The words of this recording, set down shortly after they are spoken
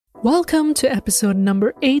Welcome to episode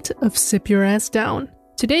number 8 of Sip Your Ass Down.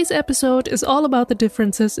 Today's episode is all about the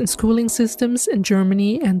differences in schooling systems in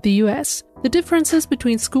Germany and the US. The differences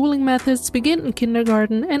between schooling methods begin in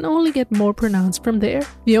kindergarten and only get more pronounced from there.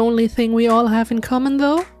 The only thing we all have in common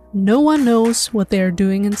though? No one knows what they are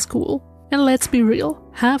doing in school. And let's be real,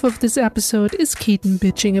 half of this episode is Keaton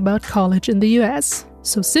bitching about college in the US.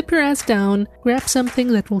 So sip your ass down, grab something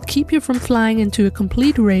that will keep you from flying into a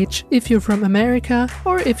complete rage if you're from America,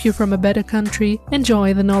 or if you're from a better country,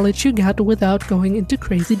 enjoy the knowledge you got without going into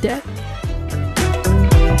crazy debt.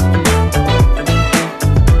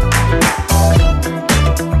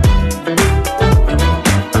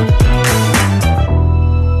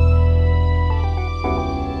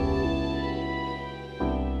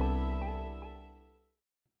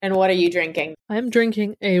 And what are you drinking? I'm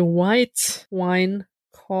drinking a white wine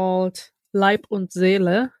called Leib und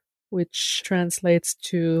Seele, which translates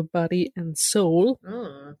to body and soul.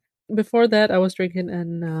 Before that, I was drinking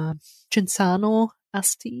an Cinzano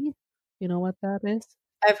Asti. You know what that is?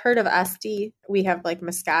 I've heard of Asti. We have like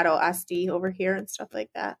Moscato Asti over here and stuff like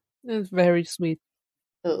that. It's very sweet.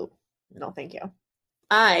 Oh, no thank you.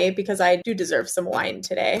 Because I do deserve some wine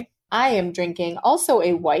today, I am drinking also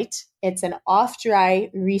a white. It's an off-dry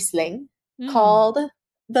Riesling called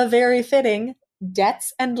the very fitting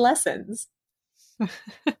Debts and Lessons.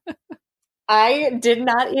 I did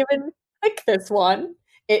not even pick this one.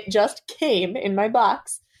 It just came in my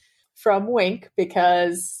box from Wink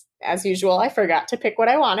because, as usual, I forgot to pick what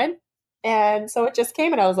I wanted. And so it just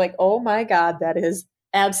came and I was like, oh my God, that is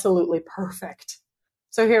absolutely perfect.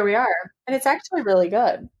 So here we are. And it's actually really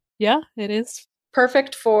good. Yeah, it is.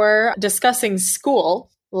 Perfect for discussing school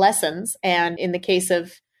lessons, and in the case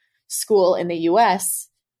of school in the US,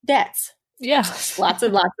 debts. Yeah. Lots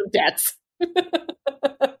and lots of debts.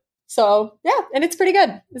 So, yeah, and it's pretty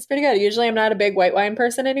good. It's pretty good. Usually I'm not a big white wine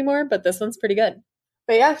person anymore, but this one's pretty good.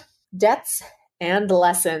 But yeah, debts and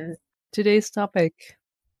lessons. Today's topic,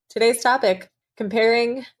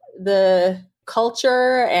 comparing the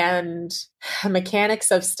culture and mechanics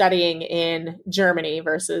of studying in Germany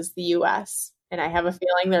versus the US. And I have a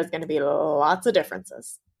feeling there's going to be lots of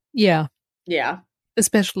differences. Yeah. Yeah.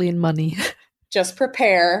 Especially in money. Just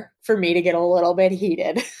prepare for me to get a little bit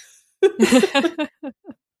heated.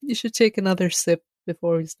 You should take another sip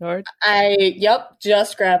before we start.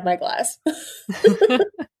 Just grabbed my glass.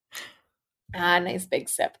 Nice big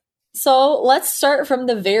sip. So let's start from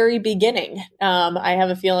the very beginning. I have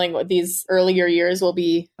a feeling these earlier years will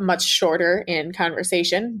be much shorter in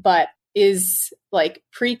conversation, but is like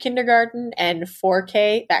pre-kindergarten and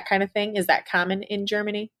 4K, that kind of thing, is that common in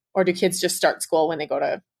Germany? Or do kids just start school when they go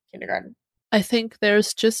to kindergarten? I think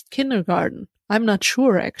there's just kindergarten. I'm not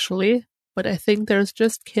sure actually, but I think there's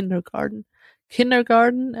just kindergarten.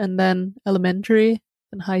 Kindergarten and then elementary,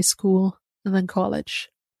 then high school, and then college.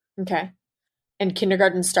 Okay. And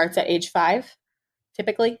kindergarten starts at age 5,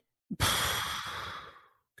 typically?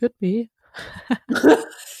 Could be.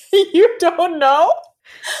 You don't know?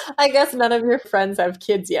 I guess none of your friends have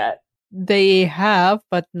kids yet. They have,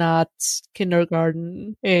 but not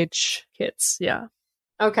kindergarten age kids. Yeah.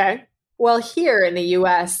 Okay. Well, here in the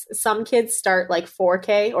US, some kids start like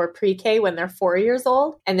 4K or pre-K when they're 4 years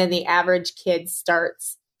old. And then the average kid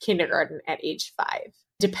starts kindergarten at age 5.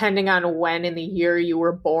 Depending on when in the year you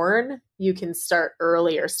were born, you can start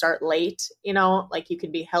early or start late. You know, like you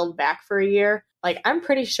can be held back for a year. Like, I'm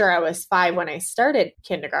pretty sure I was 5 when I started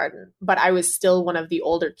kindergarten, but I was still one of the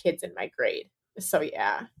older kids in my grade. So,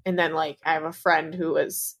 yeah. And then, like, I have a friend who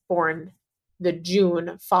was born the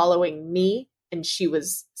June following me, and she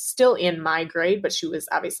was still in my grade, but she was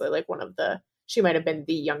obviously, like, she might have been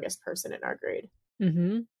the youngest person in our grade.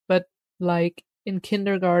 Mm-hmm. But, like, in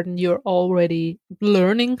kindergarten, you're already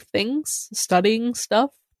learning things, studying stuff.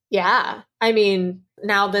 Yeah. I mean,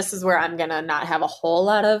 now this is where I'm going to not have a whole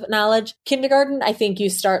lot of knowledge. Kindergarten, I think you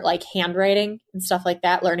start like handwriting and stuff like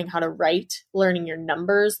that, learning how to write, learning your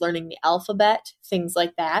numbers, learning the alphabet, things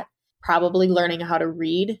like that. Probably learning how to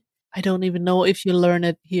read. I don't even know if you learn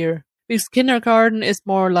it here. Because kindergarten is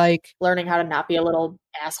more like learning how to not be a little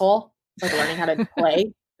asshole, like learning how to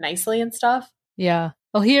play nicely and stuff. Yeah.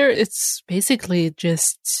 Well, here it's basically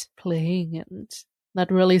just playing and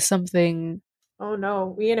not really something. Oh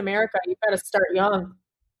no, we in America, you got to start young.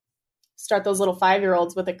 Start those little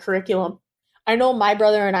 5-year-olds with a curriculum. I know my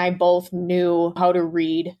brother and I both knew how to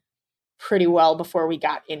read pretty well before we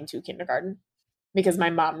got into kindergarten because my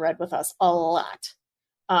mom read with us a lot.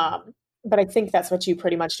 But I think that's what you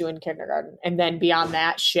pretty much do in kindergarten. And then beyond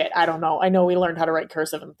that, shit, I don't know. I know we learned how to write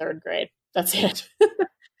cursive in 3rd grade. That's it.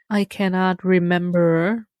 I cannot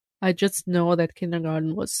remember. I just know that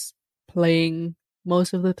kindergarten was playing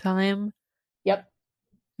most of the time. Yep.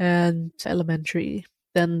 And elementary.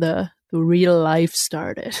 Then the real life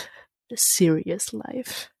started. The serious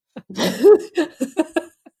life.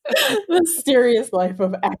 The serious life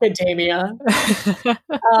of academia.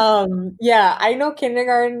 Yeah, I know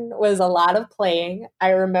kindergarten was a lot of playing. I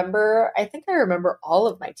think I remember all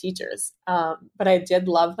of my teachers, but I did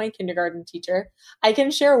love my kindergarten teacher. I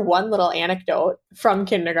can share one little anecdote from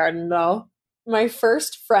kindergarten, though. My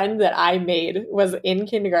first friend that I made was in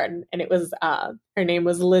kindergarten, and it was her name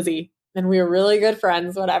was Lizzie, and we were really good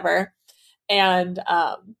friends, whatever. And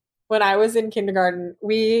when I was in kindergarten,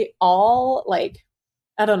 we all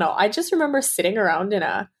I don't know. I just remember sitting around in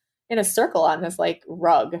a circle on this like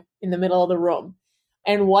rug in the middle of the room.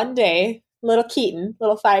 And one day, little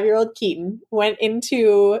 5-year-old Keaton, went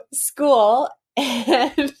into school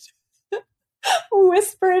and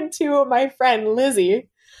whispered to my friend Lizzie,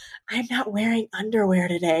 "I'm not wearing underwear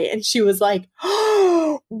today." And she was like,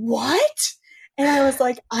 "Oh, what?" And I was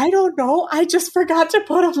like, "I don't know. I just forgot to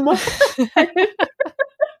put them on."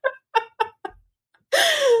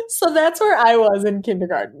 So that's where I was in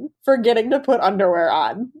kindergarten, forgetting to put underwear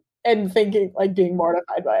on and thinking, like, being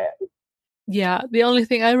mortified by it. Yeah, the only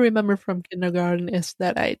thing I remember from kindergarten is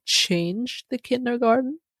that I changed the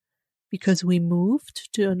kindergarten because we moved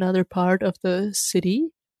to another part of the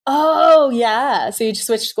city. Oh, yeah. So you just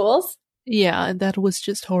switched schools? Yeah, and that was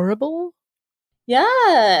just horrible.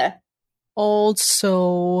 Yeah.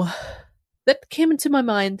 Also, that came into my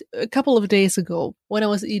mind a couple of days ago when I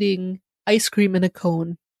was eating ice cream in a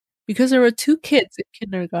cone. Because there were 2 kids in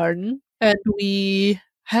kindergarten, and we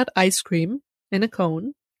had ice cream in a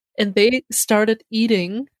cone, and they started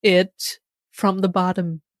eating it from the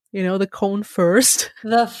bottom, the cone first.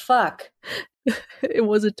 The fuck? It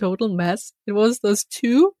was a total mess. It was those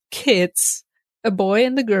 2 kids, a boy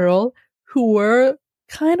and a girl, who were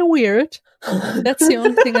kind of weird. That's the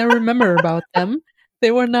only thing I remember about them.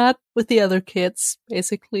 They were not with the other kids,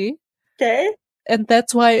 basically. Okay. And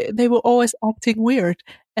that's why they were always acting weird.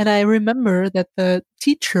 And I remember that the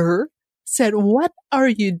teacher said, "What are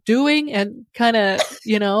you doing?" And kind of,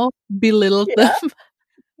 belittled them.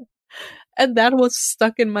 And that was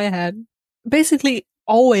stuck in my head. Basically,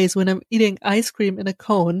 always when I'm eating ice cream in a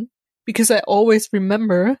cone, because I always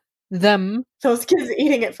remember them. Those kids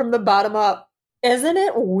eating it from the bottom up. Isn't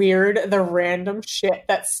it weird, the random shit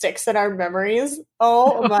that sticks in our memories?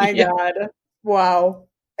 Oh my God. Wow.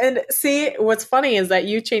 And see, what's funny is that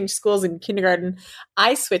you changed schools in kindergarten.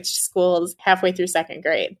 I switched schools halfway through 2nd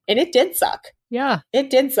grade, and it did suck. Yeah. It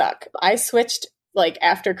did suck. I switched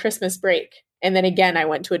after Christmas break, and then again, I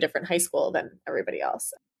went to a different high school than everybody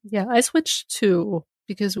else. Yeah, I switched too,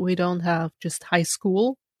 because we don't have just high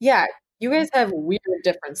school. Yeah, you guys have weird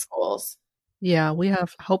different schools. Yeah, we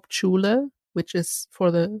have Hauptschule, which is for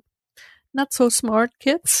the not so smart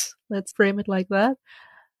kids. Let's frame it like that.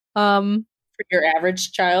 For your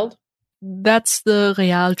average child? That's the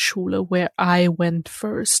Realschule where I went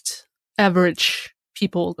first. Average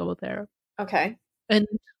people go there. Okay. And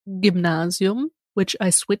Gymnasium, which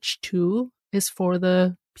I switched to, is for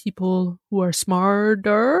the people who are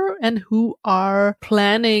smarter and who are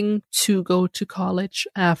planning to go to college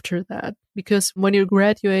after that. Because when you're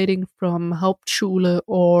graduating from Hauptschule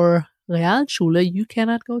or Realschule, you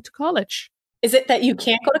cannot go to college. Is it that you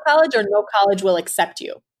can't go to college or no college will accept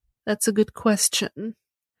you? That's a good question.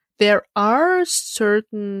 There are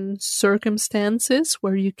certain circumstances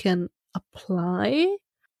where you can apply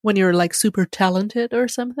when you're like super talented or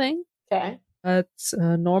something. Okay. But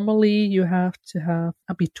normally you have to have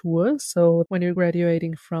Abitur. So when you're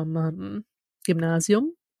graduating from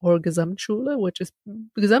Gymnasium or Gesamtschule,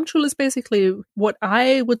 Gesamtschule is basically what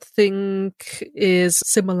I would think is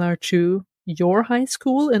similar to your high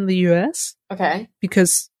school in the US. Okay.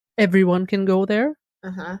 Because everyone can go there.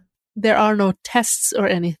 Uh-huh. There are no tests or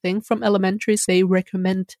anything. From elementaries, they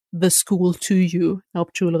recommend the school to you,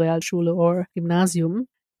 Hauptschule, Realschule, or Gymnasium.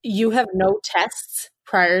 You have no tests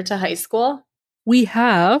prior to high school? We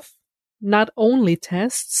have not only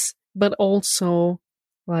tests, but also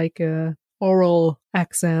like a oral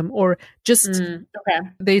exam, or just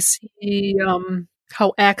they see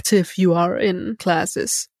how active you are in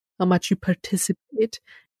classes, how much you participate,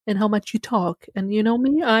 and how much you talk. And you know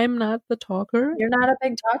me, I'm not the talker. You're not a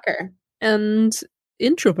big talker. And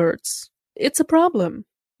introverts, it's a problem.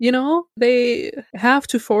 They have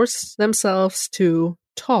to force themselves to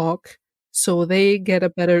talk so they get a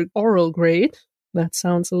better oral grade. That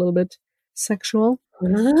sounds a little bit sexual.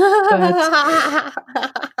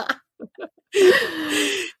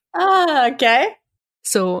 Okay.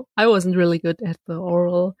 So I wasn't really good at the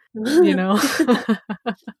oral, Took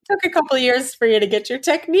a couple of years for you to get your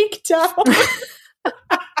technique down.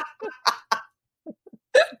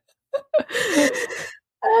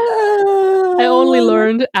 I only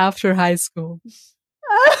learned after high school.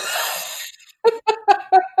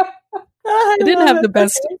 I didn't have the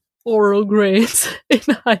best oral grades in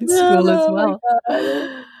high school as well.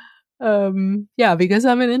 Yeah, because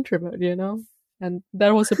I'm an introvert, you know, and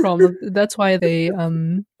that was a problem. That's why they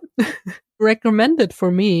recommended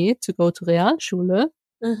for me to go to Realschule.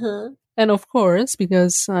 Mm-hmm. And of course,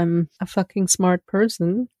 because I'm a fucking smart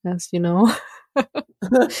person, as you know.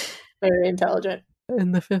 Very intelligent.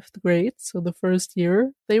 In the 5th grade, so the first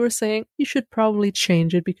year, they were saying, you should probably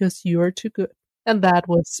change it because you are too good. And that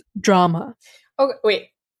was drama. Oh, wait.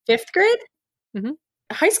 5th grade? Mhm.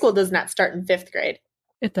 High school does not start in 5th grade.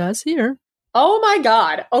 It does here. Oh my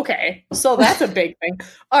God. Okay. So that's a big thing.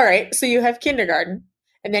 All right. So you have kindergarten,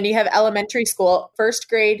 and then you have elementary school, 1st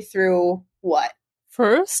grade through what?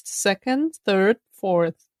 1st, 2nd, 3rd,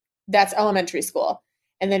 4th. That's elementary school.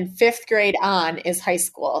 And then 5th grade on is high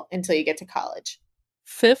school until you get to college.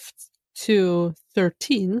 5th to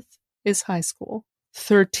 13th is high school.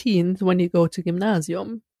 13th when you go to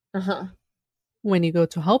gymnasium. Uh-huh. When you go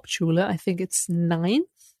to Hauptschule, I think it's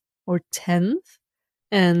 9th or 10th.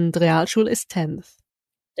 And Realschule is 10th.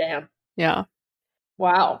 Damn. Yeah.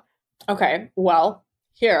 Wow. Okay. Well,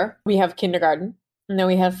 here we have kindergarten, and then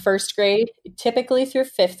we have 1st grade, typically through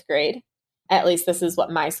 5th grade. At least this is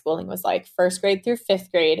what my schooling was like. 1st grade through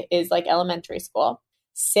 5th grade is like elementary school.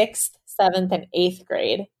 6th, 7th, and 8th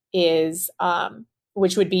grade is,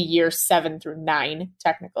 which would be year 7 through 9,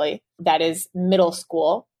 technically. That is middle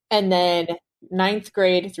school. And then 9th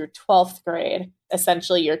grade through 12th grade,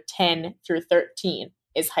 essentially year 10 through 13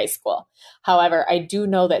 is high school. However, I do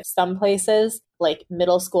know that some places, like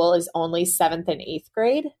middle school is only 7th and 8th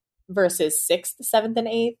grade versus 6th, 7th, and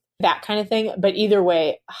 8th, that kind of thing. But either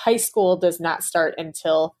way, high school does not start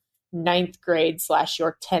until 9th grade /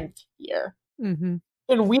 your 10th year. Mm-hmm.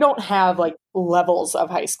 And we don't have like levels of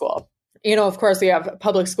high school. You know, of course, we have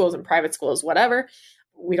public schools and private schools, whatever.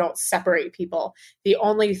 We don't separate people. The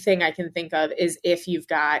only thing I can think of is if you've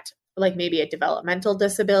got like maybe a developmental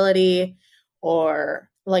disability or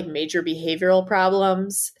like major behavioral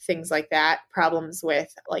problems, things like that, problems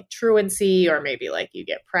with like truancy, or maybe like you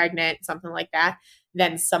get pregnant, something like that,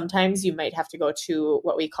 then sometimes you might have to go to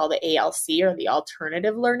what we call the ALC, or the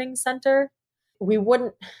Alternative Learning Center. We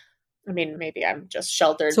wouldn't, I mean, maybe I'm just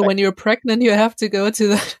sheltered. So when you're pregnant, you have to go to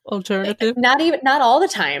the alternative? Not all the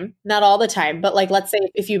time. Not all the time. But like, let's say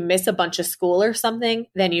if you miss a bunch of school or something,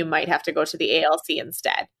 then you might have to go to the ALC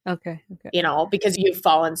instead. Okay. You know, because you've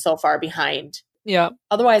fallen so far behind. Yeah.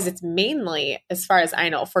 Otherwise, it's mainly, as far as I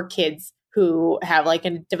know, for kids who have like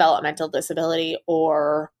a developmental disability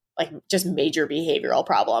or like just major behavioral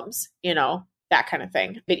problems, you know, that kind of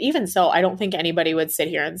thing. But even so, I don't think anybody would sit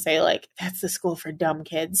here and say like, that's the school for dumb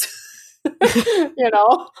kids. You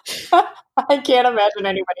know, I can't imagine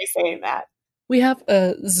anybody saying that. We have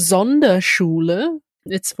a Sonderschule.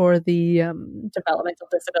 It's for the developmental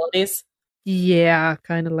disabilities. Yeah,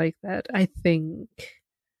 kind of like that, I think.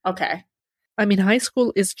 Okay. I mean, high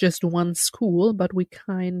school is just one school, but we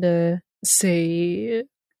kind of say,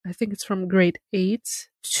 I think it's from grade 8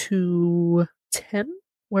 to 10,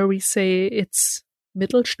 where we say it's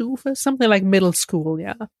Mittelstufe, something like middle school,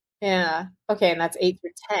 yeah. Yeah. Okay, and that's 8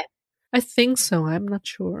 through 10. I think so. I'm not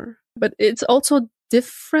sure. But it's also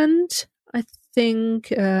different, I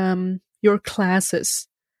think, your classes.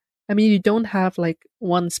 I mean, you don't have like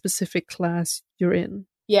one specific class you're in.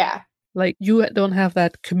 Yeah. Like you don't have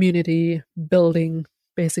that community building,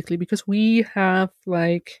 basically, because we have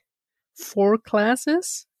like 4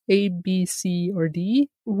 classes, A, B, C, or D.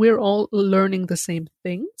 We're all learning the same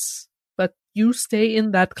things, but you stay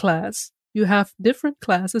in that class. You have different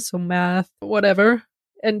classes, so math, whatever,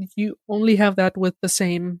 and you only have that with the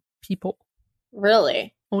same people.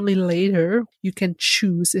 Really? Only later you can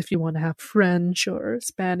choose if you want to have French or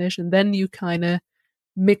Spanish, and then you kind of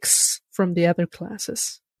mix from the other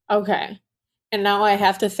classes. Okay. And now I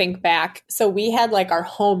have to think back. So we had like our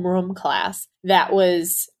homeroom class that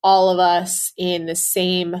was all of us in the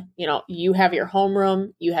same, you know, you have your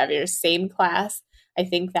homeroom, you have your same class. I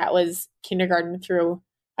think that was kindergarten through,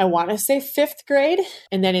 I want to say 5th grade.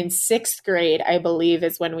 And then in 6th grade, I believe,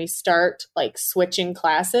 is when we start like switching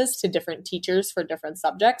classes to different teachers for different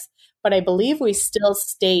subjects. But I believe we still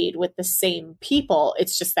stayed with the same people.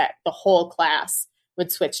 It's just that the whole class would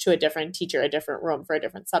switch to a different teacher, a different room for a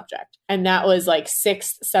different subject. And that was like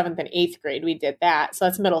 6th, 7th, and 8th grade. We did that. So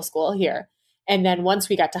that's middle school here. And then once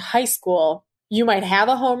we got to high school, you might have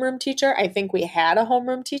a homeroom teacher. I think we had a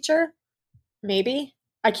homeroom teacher. Maybe.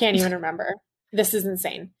 I can't even remember. This is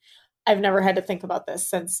insane. I've never had to think about this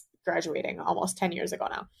since graduating almost 10 years ago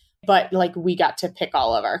now. But like we got to pick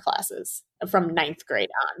all of our classes from ninth grade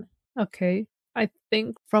on. Okay. I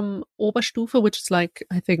think from Oberstufe, which is like,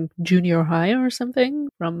 I think junior high or something,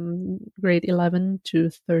 from grade 11 to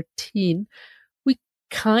 13, we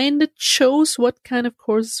kind of chose what kind of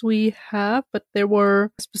courses we have, but there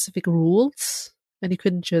were specific rules and you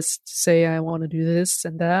couldn't just say, I want to do this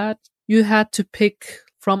and that. You had to pick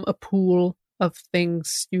from a pool of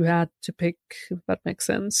things you had to pick, if that makes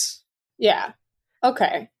sense. Yeah.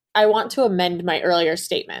 Okay. I want to amend my earlier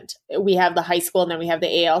statement. We have the high school and then we have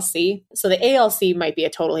the ALC. So the ALC might be a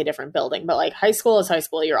totally different building, but like high school is high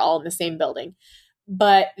school. You're all in the same building.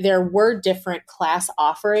 But there were different class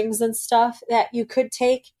offerings and stuff that you could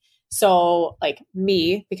take. So like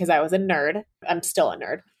me, because I was a nerd, I'm still a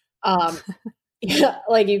nerd.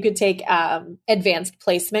 Like you could take advanced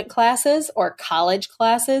placement classes or college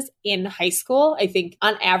classes in high school. I think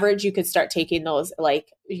on average, you could start taking those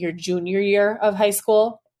like your junior year of high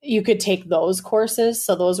school. You could take those courses.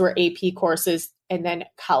 So those were AP courses and then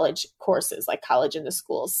college courses like college in the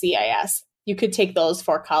schools, CIS. You could take those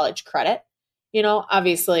for college credit. You know,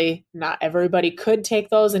 obviously not everybody could take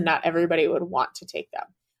those and not everybody would want to take them.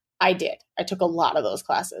 I did. I took a lot of those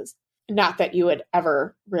classes. Not that you would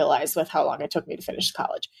ever realize with how long it took me to finish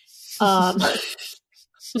college.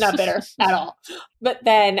 Not bitter at all. But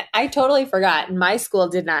then I totally forgot. My school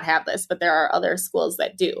did not have this, but there are other schools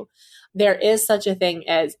that do. There is such a thing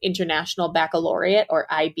as International Baccalaureate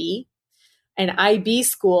or IB. An IB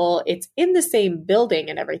school, it's in the same building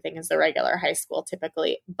and everything as the regular high school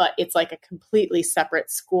typically, but it's like a completely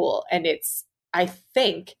separate school. And it's, I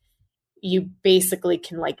think you basically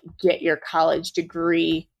can like get your college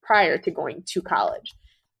degree prior to going to college.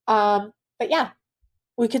 But yeah,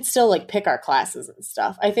 we could still like pick our classes and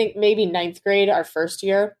stuff. I think maybe ninth grade, our first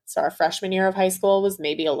year, so our freshman year of high school was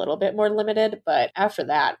maybe a little bit more limited. But after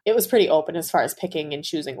that, it was pretty open as far as picking and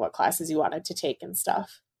choosing what classes you wanted to take and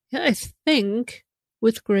stuff. Yeah, I think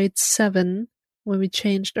with grade 7, when we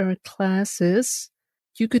changed our classes,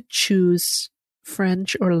 you could choose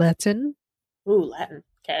French or Latin. Ooh, Latin.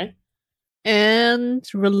 Okay. And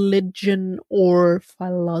religion or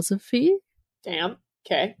philosophy. Damn.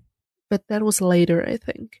 Okay. But that was later, I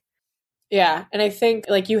think. Yeah. And I think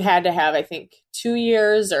like you had to have, I think, 2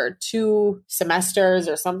 years or 2 semesters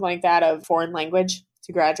or something like that of foreign language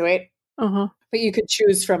to graduate. Uh-huh. But you could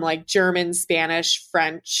choose from like German, Spanish,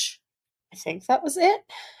 French. I think that was it.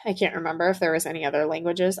 I can't remember if there was any other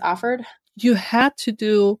languages offered. You had to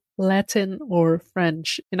do Latin or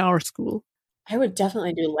French in our school. I would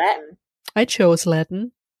definitely do Latin. I chose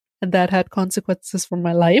Latin, and that had consequences for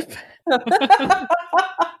my life.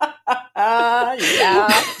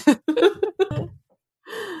 Yeah.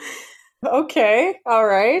 Okay. All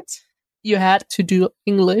right. You had to do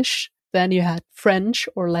English, then you had French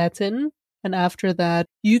or Latin, and after that,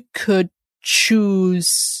 you could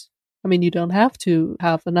choose. I mean, you don't have to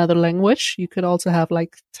have another language. You could also have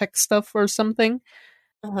like tech stuff or something.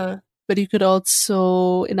 Uh-huh. But you could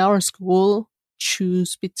also, in our school,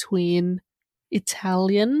 choose between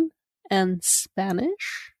Italian and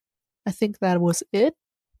Spanish. I think that was it.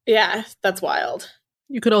 Yeah, that's wild.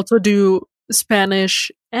 You could also do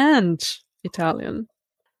Spanish and Italian.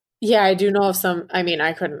 Yeah, I do know of some. I mean,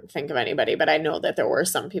 I couldn't think of anybody, but I know that there were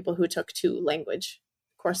some people who took 2 language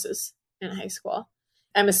courses in high school.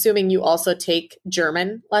 I'm assuming you also take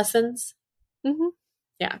German lessons. Mm-hmm.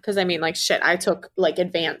 Yeah, because I mean, like, shit, I took like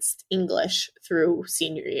advanced English through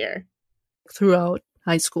senior year. Throughout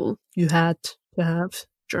high school, you had to have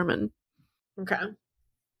German. Okay.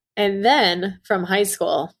 And then from high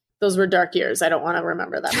school, those were dark years. I don't want to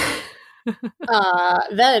remember them.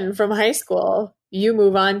 Then from high school, you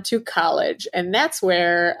move on to college. And that's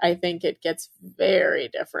where I think it gets very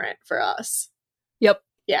different for us. Yep.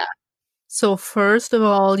 Yeah. So first of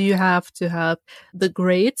all, you have to have the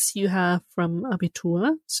grades you have from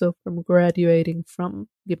Abitur, so from graduating from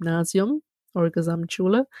Gymnasium or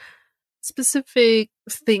Gesamtschule. Specific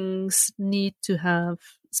things need to have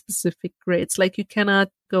specific grades. Like you cannot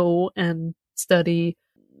go and study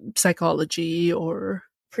psychology or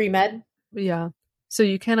pre-med. Yeah. So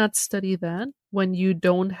you cannot study that when you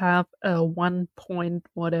don't have a 1 point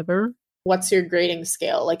whatever. What's your grading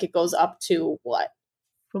scale? Like it goes up to what?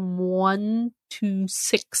 From 1 to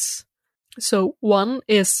 6. So 1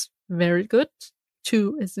 is very good,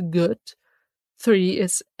 2 is good, 3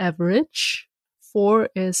 is average, 4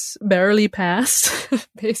 is barely passed,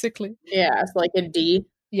 basically. Yeah, it's like a D.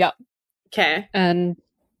 Yeah. Okay. And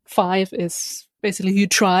 5 is basically you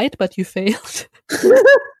tried, but you failed.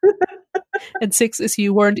 And 6 is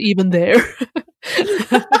you weren't even there.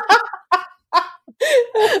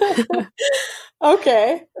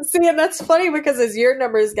 Okay. See, and that's funny because as your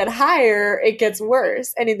numbers get higher, it gets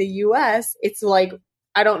worse. And in the US, it's like,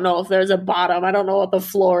 I don't know if there's a bottom. I don't know what the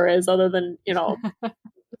floor is other than,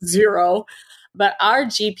 0. But our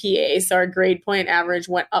GPA, so our grade point average,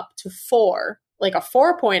 went up to 4. Like a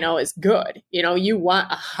 4.0 is good. You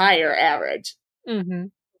want a higher average. Mm-hmm.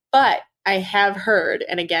 But I have heard,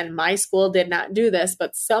 and again, my school did not do this,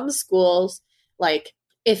 but some schools, like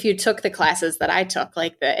if you took the classes that I took,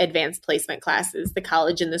 like the advanced placement classes, the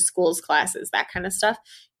college and the schools classes, that kind of stuff,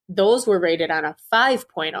 those were rated on a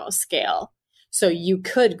 5.0 scale. So you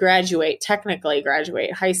could technically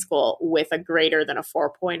graduate high school with a greater than a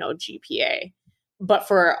 4.0 GPA. But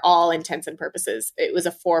for all intents and purposes, it was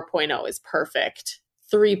a 4.0 is perfect.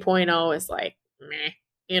 3.0 is like, meh,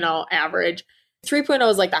 average. 3.0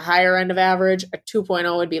 is like the higher end of average. A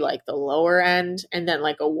 2.0 would be like the lower end. And then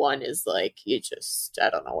like a 1 is like, I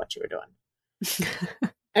don't know what you were doing.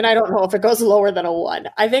 And I don't know if it goes lower than a 1.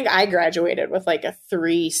 I think I graduated with like a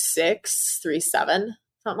 3.6, 3.7,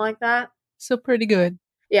 something like that. So pretty good.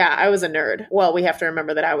 Yeah, I was a nerd. Well, we have to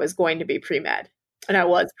remember that I was going to be pre-med. And I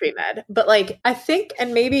was pre-med. But like, I think,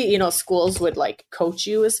 and maybe, schools would like coach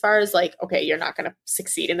you as far as like, okay, you're not going to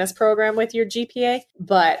succeed in this program with your GPA.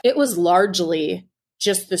 But it was largely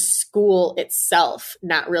just the school itself,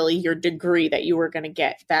 not really your degree that you were going to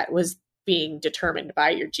get that was being determined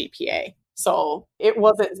by your GPA. So it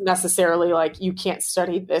wasn't necessarily like you can't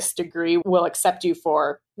study this degree. We'll accept you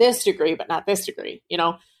for this degree, but not this degree.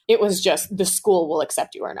 It was just the school will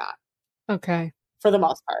accept you or not. Okay. For the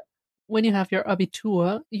most part. When you have your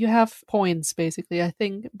Abitur, you have points basically, I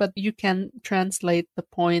think, but you can translate the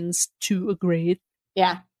points to a grade.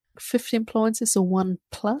 Yeah. 15 points is a 1+.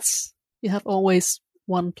 You have always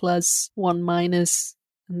 1+, 1-,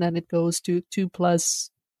 and then it goes to 2+,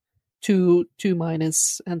 2,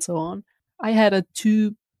 2-, and so on. I had a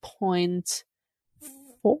 2.4,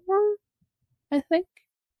 I think,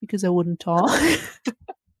 because I wouldn't talk.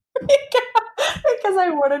 Because I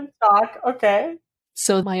wouldn't talk. Okay.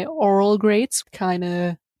 So my oral grades kind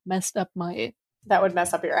of messed up my... That would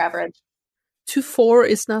mess up your average. 2.4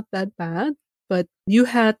 is not that bad, but you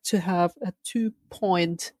had to have a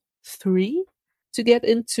 2.3 to get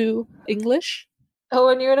into English. Oh,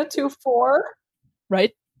 and you're at a 2.4?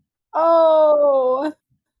 Right? Oh.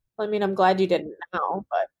 I mean, I'm glad you didn't know,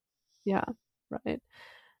 but... Yeah, right.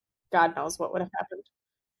 God knows what would have happened.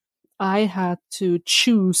 I had to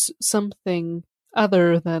choose something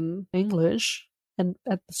other than English. And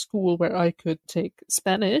at the school where I could take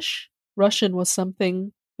Spanish, Russian was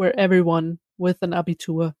something where everyone with an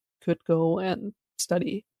Abitur could go and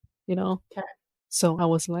study, Okay. So I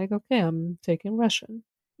was like, okay, I'm taking Russian.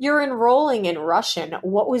 You're enrolling in Russian.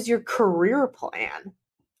 What was your career plan?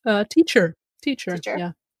 Teacher. Teacher?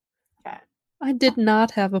 Yeah. Okay. I did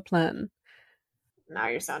not have a plan. Now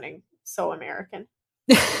you're sounding so American.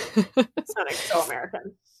 Sounding so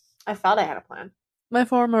American. I thought I had a plan. My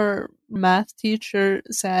former math teacher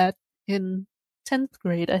said in 10th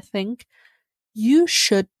grade, I think, you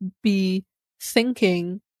should be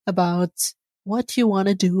thinking about what you want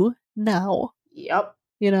to do now. Yep.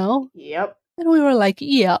 Yep. And we were like,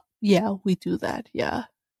 yeah, we do that. Yeah.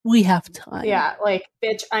 We have time. Yeah, like,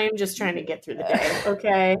 bitch, I am just trying to get through the day,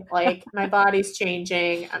 okay? Like, my body's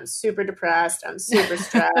changing. I'm super depressed. I'm super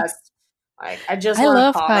stressed. Like, I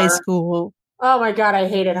love high school. Oh my God, I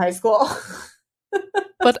hated high school.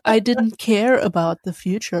 But I didn't care about the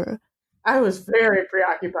future. I was very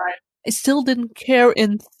preoccupied. I still didn't care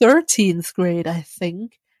in 13th grade, I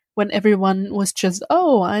think, when everyone was just,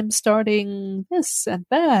 oh, I'm starting this and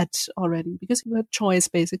that already. Because you had choice,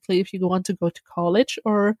 basically, if you want to go to college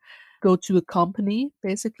or go to a company,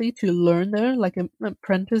 basically, to learn there, like an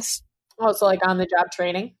apprentice. Oh, so like on-the-job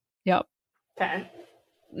training? Yep. Okay.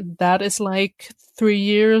 That is like 3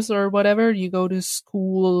 years or whatever. You go to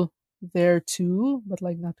school there too, but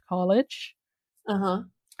like not college. Uh-huh.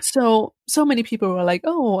 So many people were like,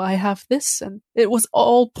 oh, I have this. And it was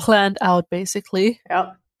all planned out, basically.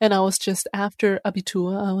 Yep. And I was just, after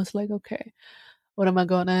Abitur, I was like, okay, what am I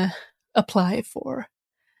gonna apply for?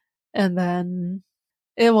 And then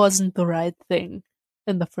it wasn't the right thing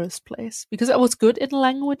in the first place. Because I was good in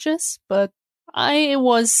languages, but I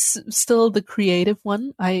was still the creative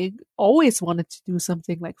one. I always wanted to do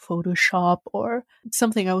something like Photoshop or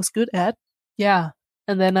something I was good at. Yeah.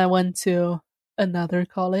 And then I went to another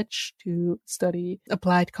college to study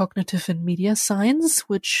applied cognitive and media science,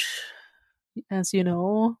 which, as you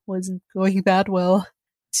know, wasn't going that well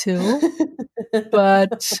too.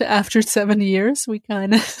 But after 7 years, we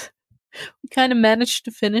kind of managed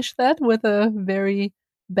to finish that with a very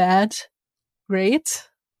bad grade,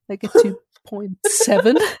 like a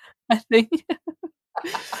 0.7, I think.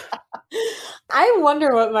 I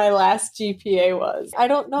wonder what my last GPA was. I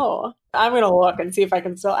don't know. I'm going to look and see if I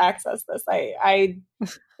can still access this. I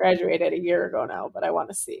graduated a year ago now, but I want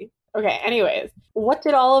to see. Okay, anyways, what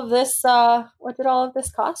did all of this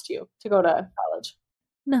cost you to go to college?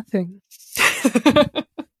 Nothing.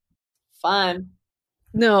 Fun.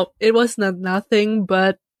 No, it was not nothing,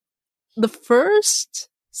 but the first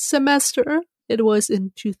semester, it was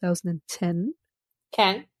in 2010.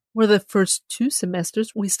 Okay. Where the first 2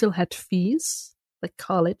 semesters, we still had fees, like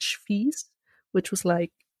college fees, which was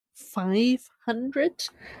like $500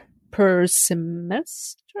 per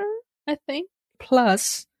semester, I think.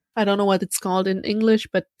 Plus, I don't know what it's called in English,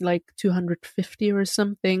 but like $250 or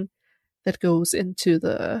something that goes into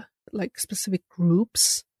the like specific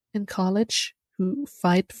groups in college who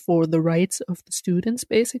fight for the rights of the students,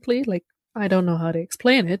 basically. Like, I don't know how to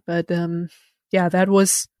explain it, but yeah, that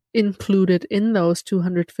was included in those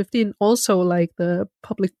 250, and also like the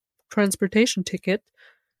public transportation ticket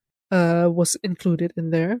was included in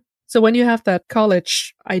there. So when you have that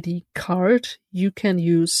college ID card, you can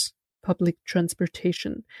use public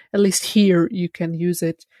transportation. At least here, you can use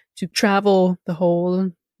it to travel the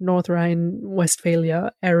whole North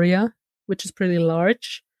Rhine-Westphalia area, which is pretty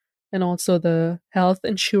large, and also the health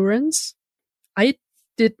insurance. I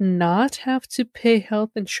did not have to pay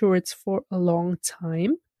health insurance for a long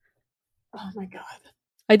time. Oh my God.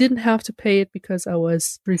 I didn't have to pay it because I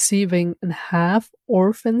was receiving a half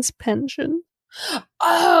orphan's pension.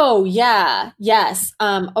 Oh, yeah. Yes.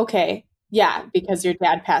 Okay. Yeah, because your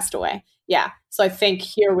dad passed away. Yeah. So I think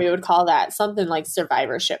here we would call that something like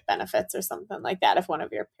survivorship benefits or something like that if one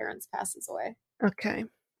of your parents passes away. Okay.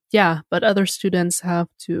 Yeah, but other students have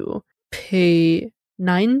to pay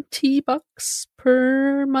 $90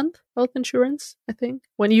 per month health insurance, I think,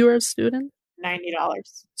 when you are a student. $90.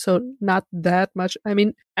 So not that much. I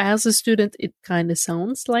mean, as a student, it kind of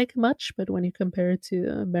sounds like much, but when you compare it to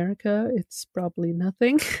America, it's probably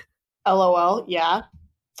nothing. LOL. Yeah.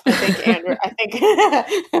 I think Andrew, I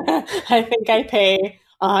think I pay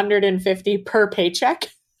 $150 per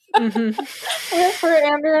paycheck for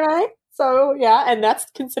Andrew and I. So yeah, and that's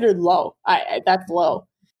considered low. That's low.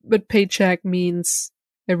 But paycheck means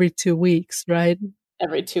every 2 weeks, right?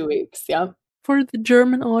 Every 2 weeks. Yep. For the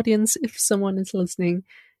German audience, if someone is listening,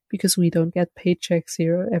 because we don't get paychecks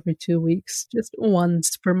here every 2 weeks, just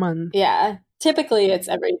once per month. Yeah. Typically it's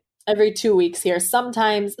every 2 weeks here.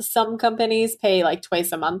 Sometimes some companies pay like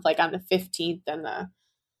twice a month, like on the 15th and the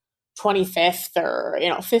 25th, or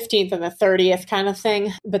 15th and the 30th kind of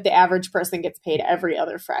thing. But the average person gets paid every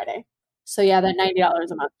other Friday. So yeah, that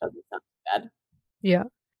 $90 a month doesn't sound bad. Yeah.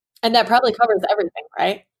 And that probably covers everything,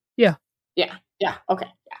 right? Yeah. Yeah. Yeah. Okay.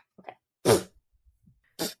 Yeah. Okay.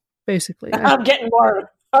 Basically. I'm getting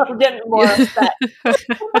more upset.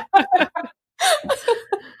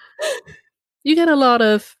 You get a lot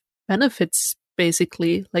of benefits,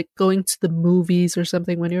 basically, like going to the movies or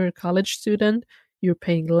something. When you're a college student, you're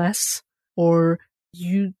paying less, or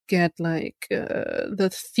you get like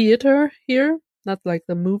the theater here, not like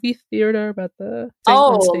the movie theater, but the thing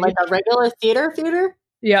on stage. Like a regular theater?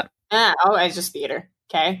 Yeah. It's just theater.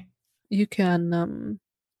 Okay. You can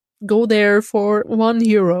go there for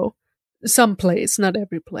 €1. Some plays, not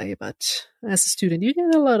every play, but as a student, you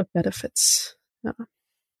get a lot of benefits. Yeah.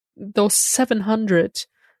 Those 700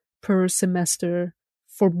 per semester,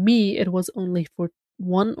 for me, it was only for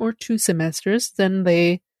 1 or 2 semesters. Then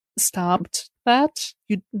they stopped that.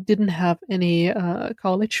 You didn't have any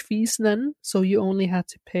college fees then, so you only had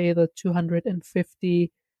to pay the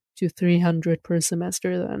 250 to 300 per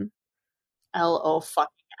semester then. fucking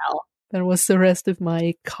hell. That was the rest of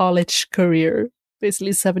my college career.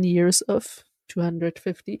 Basically 7 years of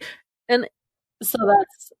 250. And so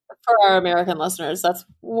that's, for our American listeners, that's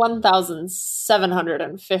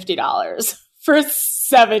 $1,750 for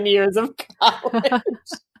 7 years of college.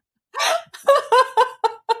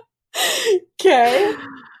 Okay.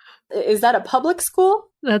 Is that a public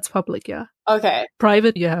school? That's public, yeah. Okay.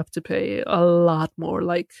 Private, you have to pay a lot more,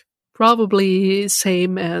 like probably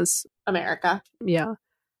same as America. Yeah.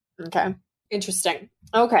 Okay. Interesting.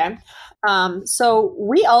 Okay. So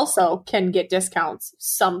we also can get discounts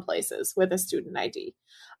some places with a student ID,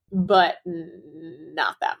 but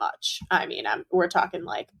not that much. I mean, we're talking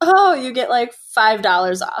like, you get like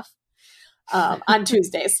 $5 off on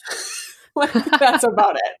Tuesdays. That's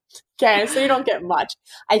about it. Okay. So you don't get much.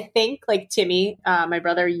 I think like Timmy, my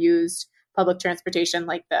brother, used public transportation,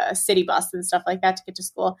 like the city bus and stuff like that to get to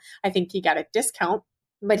school. I think he got a discount,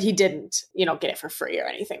 but he didn't, get it for free or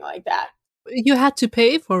anything like that. You had to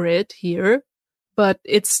pay for it here. but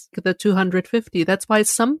it's the 250. That's why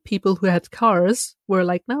some people who had cars were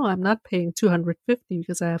like, no, I'm not paying 250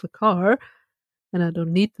 because I have a car and I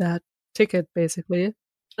don't need that ticket, basically.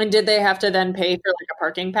 And did they have to then pay for like a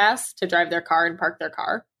parking pass to drive their car and park their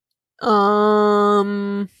car?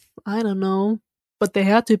 I don't know, but they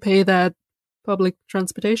had to pay that public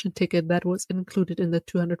transportation ticket that was included in the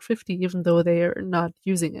 250, even though they are not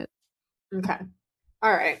using it. Okay.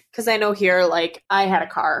 All right. Because I know here, like, I had a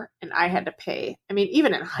car and I had to pay. I mean,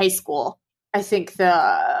 even in high school, I think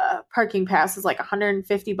the parking pass is like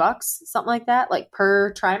 $150, something like that, like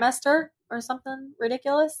per trimester or something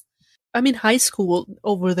ridiculous. I mean, high school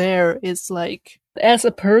over there is like, as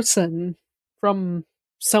a person from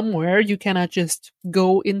somewhere, you cannot just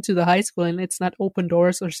go into the high school and it's not open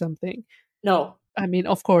doors or something. No. I mean,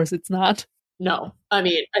 of course it's not. No. I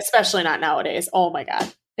mean, especially not nowadays. Oh my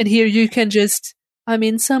God. And here you can just, I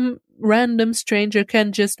mean, some random stranger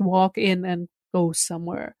can just walk in and go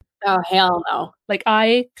somewhere. Oh, hell no. Like,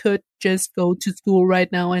 I could just go to school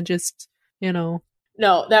right now and just, No,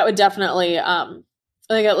 that would definitely,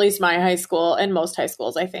 like at least my high school and most high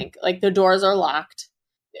schools, I think, like the doors are locked.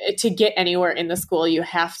 To get anywhere in the school, you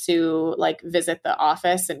have to like visit the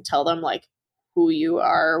office and tell them like who you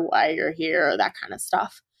are, why you're here, that kind of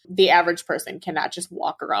stuff. The average person cannot just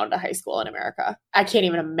walk around a high school in America. I can't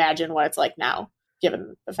even imagine what it's like now,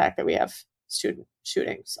 given the fact that we have student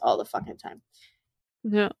shootings all the fucking time.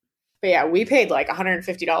 Yeah. But yeah, we paid like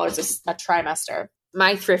 $150 a trimester.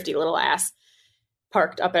 My thrifty little ass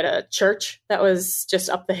parked up at a church that was just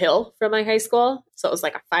up the hill from my high school. So it was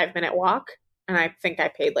like a 5-minute walk. And I think I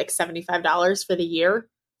paid like $75 for the year,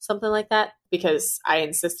 something like that, because I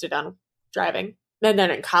insisted on driving. And then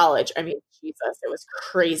in college, I mean, Jesus, it was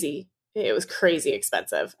crazy. It was crazy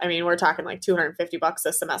expensive. I mean, we're talking like $250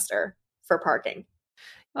 a semester for parking.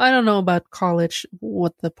 I don't know about college,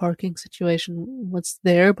 what the parking situation was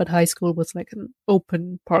there, but high school was like an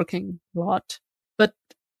open parking lot. But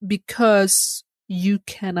because you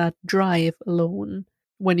cannot drive alone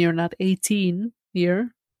when you're not 18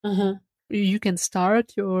 here, you can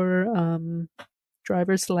start your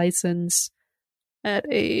driver's license at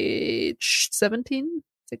age 17,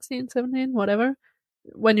 16, 17, whatever.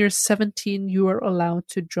 When you're 17, you are allowed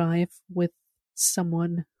to drive with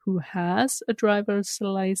someone who has a driver's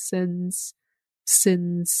license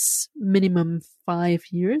since minimum 5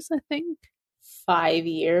 years, I think. 5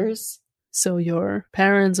 years? So your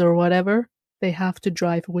parents or whatever, they have to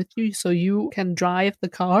drive with you. So you can drive the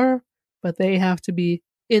car, but they have to be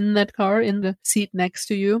in that car, in the seat next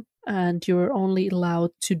to you. And you're only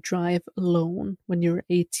allowed to drive alone when you're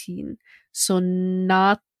 18. So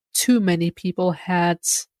not too many people had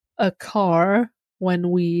a car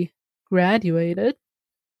when we graduated.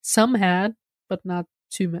 Some had, but not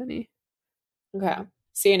too many. Okay.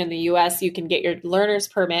 Seeing in the US, you can get your learner's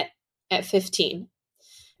permit at 15.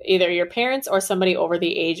 Either your parents or somebody over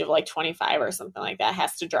the age of like 25 or something like that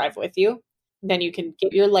has to drive with you. Then you can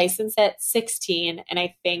get your license at 16. And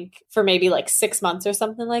I think for maybe like 6 months or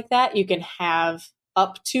something like that, you can have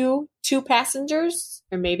up to 2 passengers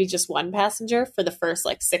or maybe just 1 passenger for the first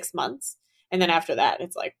like 6 months. And then after that,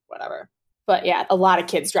 it's like whatever. But yeah, a lot of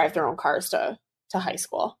kids drive their own cars to high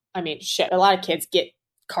school. I mean, shit, a lot of kids get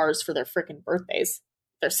cars for their freaking birthdays,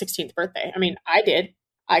 their 16th birthday. I mean, I did.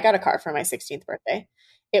 I got a car for my 16th birthday.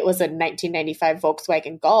 It was a 1995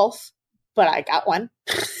 Volkswagen Golf, but I got one.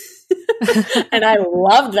 And I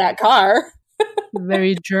loved that car.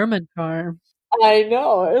 Very German car. I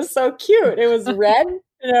know. It was so cute. It was red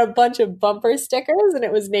and a bunch of bumper stickers, and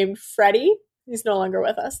it was named Freddie. He's no longer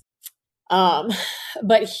with us.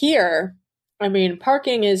 But here, I mean,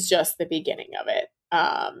 parking is just the beginning of it.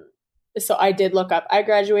 So I did look up. I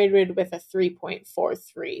graduated with a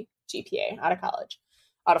 3.43 GPA out of college,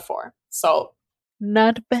 out of 4. So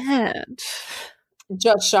not bad.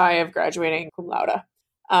 Just shy of graduating cum laude.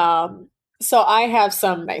 So I have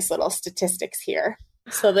some nice little statistics here.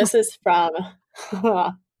 So this is from,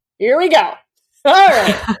 here we go. All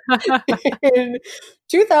right. In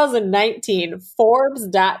 2019,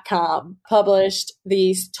 Forbes.com published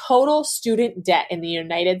the total student debt in the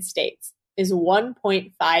United States is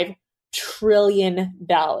 $1.5 trillion.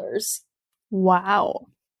 Wow.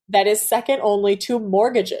 That is second only to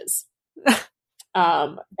mortgages.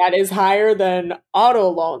 That is higher than auto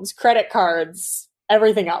loans, credit cards,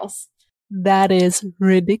 everything else. That is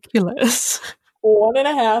ridiculous.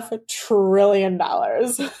 $1.5 trillion.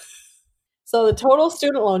 So the total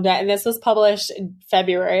student loan debt, and this was published in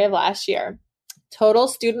February of last year, total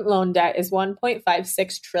student loan debt is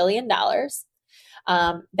 $1.56 trillion.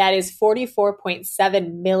 That is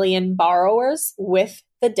 44.7 million borrowers with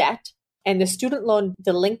the debt. And the student loan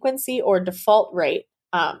delinquency or default rate,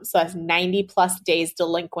 so that's 90 plus days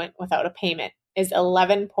delinquent without a payment, is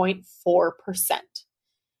 11.4%.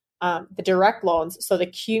 The direct loans, so the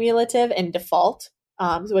cumulative and default,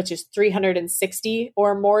 which is 360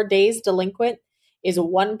 or more days delinquent, is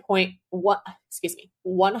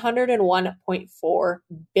 $101.4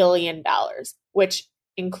 billion, which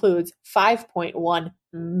includes 5.1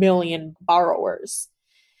 million borrowers.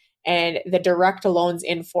 And the direct loans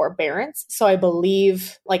in forbearance. So I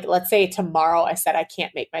believe, like, let's say tomorrow I said I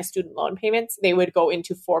can't make my student loan payments, they would go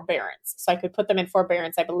into forbearance. So I could put them in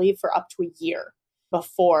forbearance, I believe, for up to a year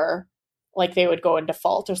before, like, they would go in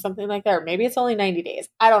default or something like that. Or maybe it's only 90 days.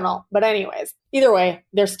 I don't know. But anyways, either way,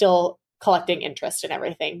 they're still collecting interest and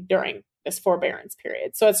everything during this forbearance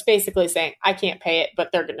period. So it's basically saying I can't pay it,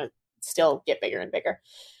 but they're going to still get bigger and bigger.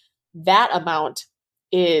 That amount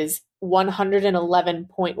is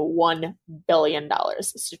 $111.1 billion.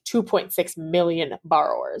 So 2.6 million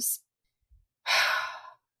borrowers.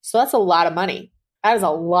 So that's a lot of money. That is a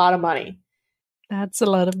lot of money. That's a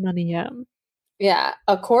lot of money, yeah. Yeah.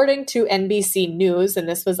 According to NBC News, and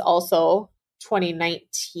this was also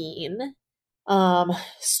 2019,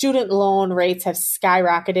 student loan rates have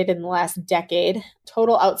skyrocketed in the last decade.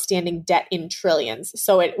 Total outstanding debt in trillions.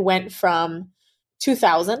 So it went from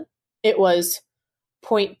 2000, it was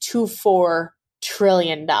 $0.24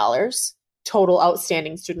 trillion total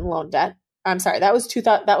outstanding student loan debt. I'm sorry, that was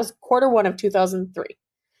Q1 of 2003.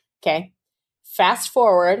 Okay. Fast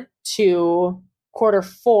forward to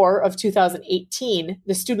Q4 of 2018,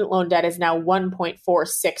 the student loan debt is now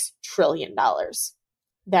 $1.46 trillion.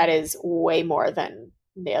 That is way more than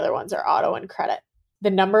the other ones are auto and credit. The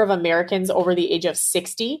number of Americans over the age of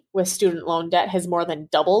 60 with student loan debt has more than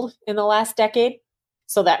doubled in the last decade.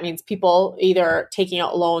 So that means people either taking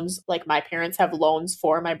out loans, like my parents have loans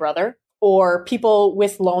for my brother, or people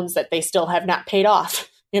with loans that they still have not paid off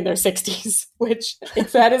in their 60s, which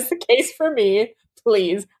if that is the case for me,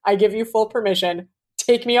 please, I give you full permission,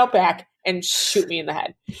 take me out back and shoot me in the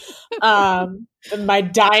head. My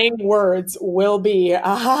dying words will be,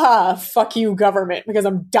 fuck you, government, because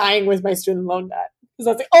I'm dying with my student loan debt.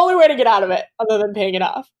 Because that's the only way to get out of it other than paying it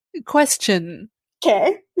off. Question.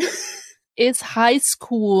 Okay. Is high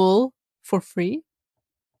school for free?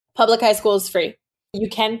 Public high school is free. You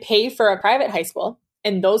can pay for a private high school,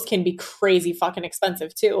 and those can be crazy fucking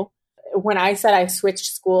expensive too. When I said I switched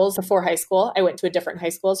schools before high school, I went to a different high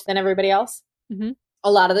schools than everybody else. Mm-hmm.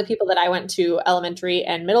 A lot of the people that I went to elementary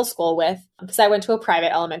and middle school with, because I went to a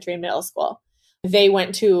private elementary and middle school, they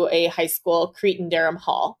went to a high school, Cretin-Derham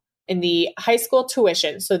Hall. And the high school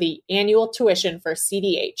tuition, so the annual tuition for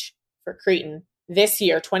CDH, for Cretin, this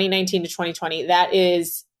year, 2019 to 2020, that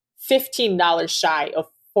is $15 shy of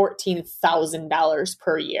 $14,000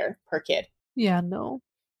 per year per kid. Yeah, no.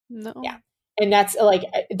 Yeah. And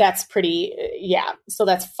that's pretty, yeah. So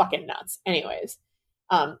that's fucking nuts. Anyways.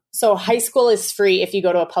 So high school is free if you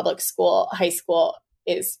go to a public school. High school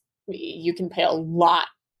you can pay a lot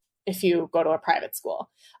if you go to a private school.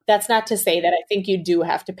 That's not to say that I think you do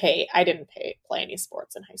have to pay. I didn't play any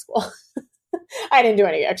sports in high school. I didn't do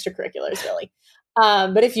any extracurriculars really.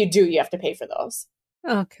 But if you do, you have to pay for those.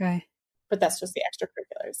 Okay. But that's just the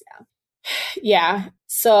extracurriculars. Yeah. Yeah.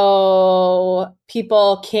 So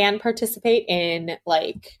people can participate in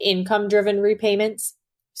like income driven repayments.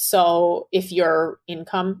 So if your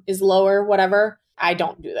income is lower, whatever, I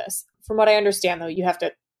don't do this. From what I understand though, you have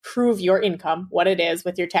to prove your income, what it is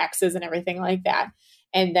with your taxes and everything like that.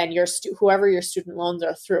 And then whoever your student loans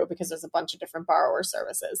are through, because there's a bunch of different borrower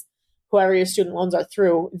services, whoever your student loans are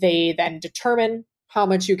through, they then determine how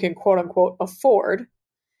much you can quote unquote afford.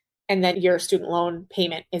 And then your student loan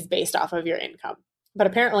payment is based off of your income. But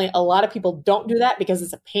apparently a lot of people don't do that because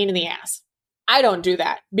it's a pain in the ass. I don't do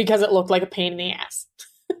that because it looked like a pain in the ass.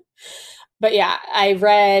 But yeah, I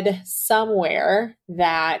read somewhere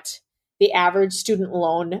that the average student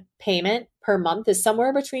loan payment per month is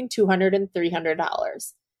somewhere between $200 and $300.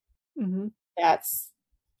 Mm-hmm. That's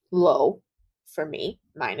low for me.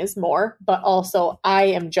 Mine is more, but also I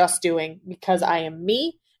am just doing because I am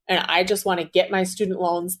me and I just want to get my student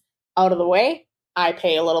loans out of the way. I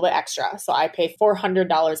pay a little bit extra. So I pay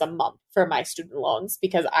 $400 a month for my student loans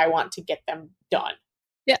because I want to get them done.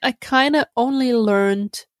 Yeah, I kind of only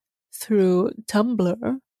learned through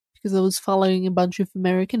Tumblr because I was following a bunch of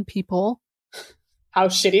American people. How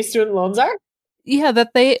shitty student loans are? Yeah,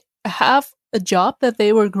 that they have a job that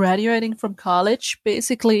they were graduating from college,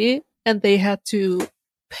 basically, and they had to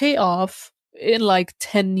pay off in like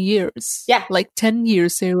 10 years. Yeah. Like 10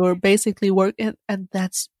 years they were basically working, and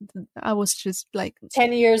I was just like...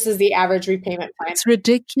 10 years is the average repayment plan. It's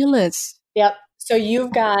ridiculous. Yep. So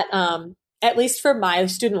you've got, at least for my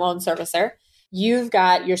student loan servicer, you've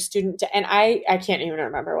got your student, and I can't even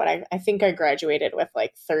remember what I think I graduated with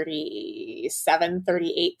like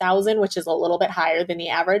 38,000, which is a little bit higher than the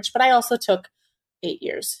average, but I also took 8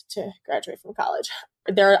 years to graduate from college.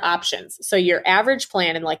 There are options. So your average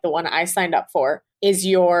plan, and like the one I signed up for, is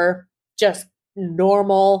your just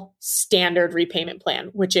normal standard repayment plan,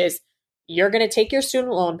 which is you're going to take your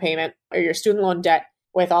student loan payment or your student loan debt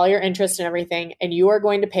with all your interest and everything, and you are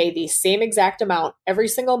going to pay the same exact amount every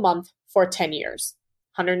single month for 10 years,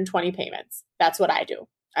 120 payments. That's what I do.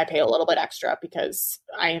 I pay a little bit extra because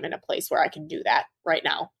I am in a place where I can do that right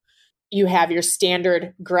now. You have your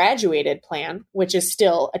standard graduated plan, which is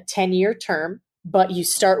still a 10-year term, but you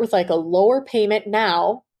start with like a lower payment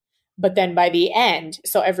now, but then by the end,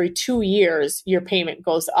 so every 2 years, your payment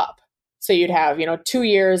goes up. So you'd have, 2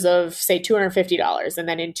 years of, say, $250. And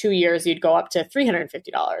then in 2 years, you'd go up to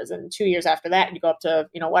 $350. And 2 years after that, you'd go up to,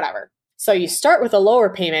 whatever. So you start with a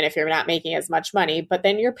lower payment if you're not making as much money, but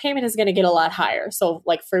then your payment is going to get a lot higher. So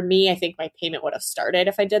like for me, I think my payment would have started,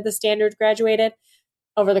 if I did the standard graduated,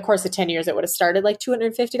 over the course of 10 years, it would have started like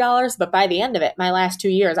 $250. But by the end of it, my last 2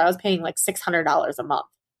 years, I was paying like $600 a month.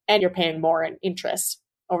 And you're paying more in interest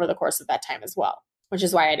over the course of that time as well, which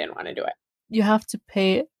is why I didn't want to do it. You have to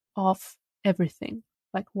pay off everything,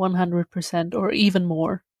 like 100% or even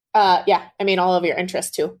more. Yeah, I mean, all of your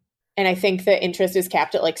interest too. And I think the interest is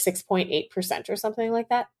capped at like 6.8% or something like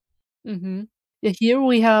that. Mm-hmm. Yeah, here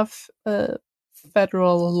we have a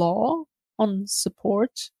federal law on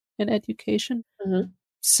support in education. Mm-hmm.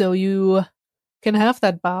 So you can have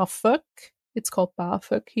that BAföG. It's called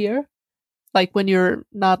BAföG here. Like when you're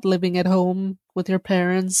not living at home with your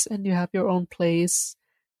parents and you have your own place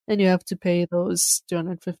and you have to pay those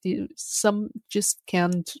 $250. Some just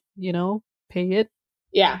can't, pay it.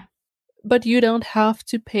 Yeah. But you don't have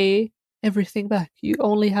to pay everything back. You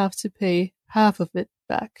only have to pay half of it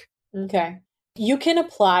back. Okay. You can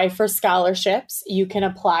apply for scholarships. You can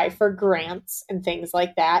apply for grants and things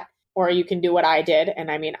like that. Or you can do what I did.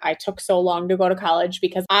 And I mean, I took so long to go to college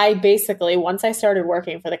because I basically, once I started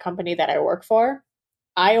working for the company that I work for,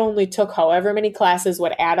 I only took however many classes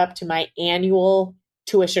would add up to my annual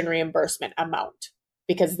tuition reimbursement amount,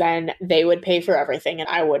 because then they would pay for everything and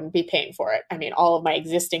I wouldn't be paying for it. I mean, all of my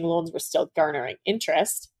existing loans were still garnering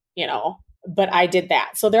interest, but I did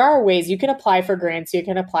that. So there are ways you can apply for grants, you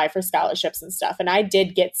can apply for scholarships and stuff. And I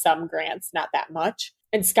did get some grants, not that much.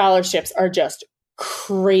 And scholarships are just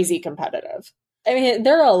crazy competitive. I mean,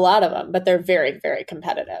 there are a lot of them, but they're very, very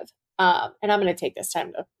competitive. And I'm going to take this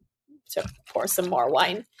time to pour some more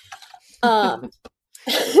wine.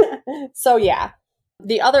 So yeah,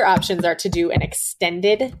 the other options are to do an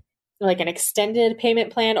extended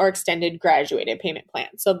payment plan or extended graduated payment plan.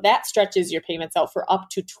 So that stretches your payments out for up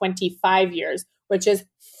to 25 years, which is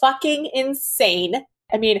fucking insane.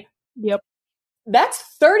 I mean, yep. That's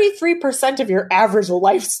 33% of your average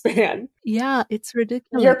lifespan. Yeah, it's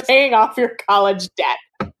ridiculous. You're paying off your college debt.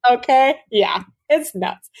 Okay? Yeah, it's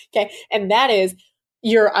nuts. Okay. And that is,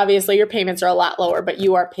 your payments are a lot lower, but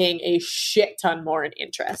you are paying a shit ton more in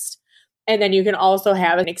interest. And then you can also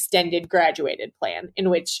have an extended graduated plan in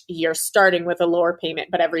which you're starting with a lower payment,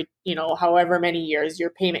 but every, however many years, your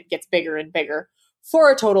payment gets bigger and bigger for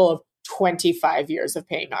a total of 25 years of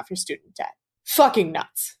paying off your student debt. Fucking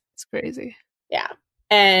nuts. It's crazy. Yeah.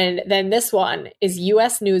 And then this one is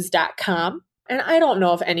usnews.com. And I don't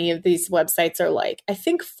know if any of these websites are I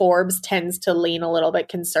think Forbes tends to lean a little bit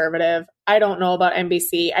conservative. I don't know about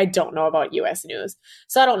NBC. I don't know about US News.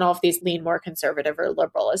 So I don't know if these lean more conservative or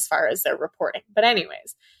liberal as far as their reporting. But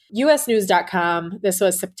anyways, usnews.com, this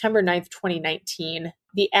was September 9th, 2019.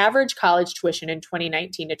 The average college tuition in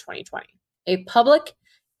 2019 to 2020. A public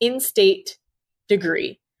in-state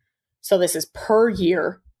degree, so this is per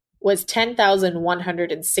year, was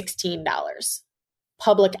 $10,116.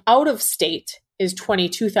 Public out of state is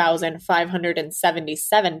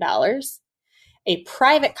 $22,577. A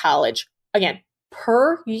private college, again,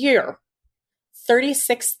 per year,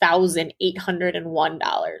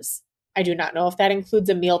 $36,801. I do not know if that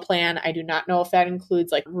includes a meal plan. I do not know if that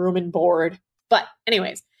includes room and board. But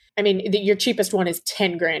anyways, I mean, your cheapest one is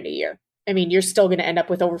 $10,000 a year. I mean, you're still going to end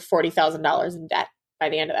up with over $40,000 in debt by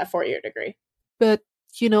the end of that 4-year degree. But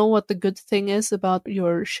you know what the good thing is about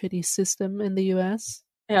your shitty system in the US?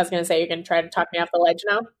 I was going to say, you're going to try to talk me off the ledge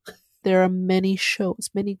now? There are many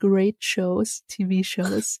great shows, TV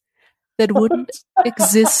shows, that wouldn't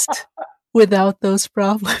exist without those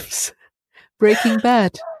problems. Breaking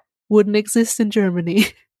Bad wouldn't exist in Germany.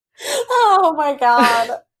 Oh my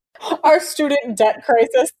God. Our student debt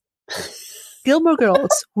crisis. Gilmore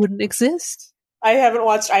Girls wouldn't exist I haven't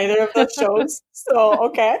watched either of those shows. So,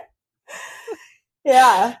 okay.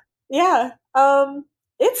 Yeah. Yeah.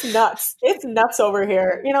 It's nuts. It's nuts over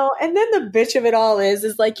here, you know. And then the bitch of it all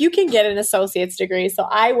is like you can get an associate's degree. So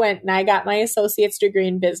I went and I got my associate's degree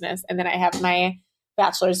in business, and then I have my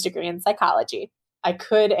bachelor's degree in psychology. I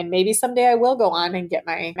could, and maybe someday I will go on and get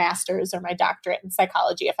my master's or my doctorate in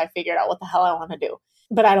psychology if I figured out what the hell I want to do.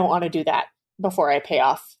 But I don't want to do that before I pay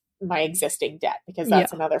off my existing debt because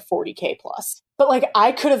that's another 40K plus. But like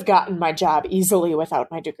I could have gotten my job easily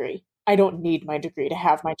without my degree. I don't need my degree to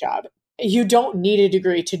have my job. You don't need a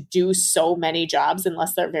degree to do so many jobs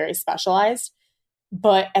unless they're very specialized.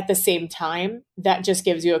 But at the same time, that just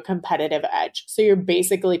gives you a competitive edge. So you're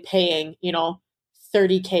basically paying,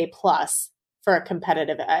 30K plus for a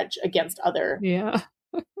competitive edge against other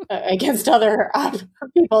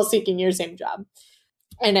people seeking your same job.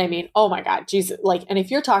 And I mean, oh my God, Jesus. Like, and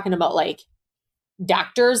if you're talking about like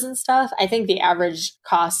doctors and stuff, I think the average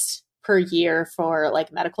cost per year for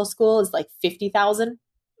like medical school is like 50,000.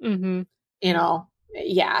 Mm-hmm.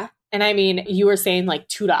 Yeah. And I mean, you were saying like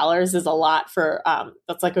 $2 is a lot for,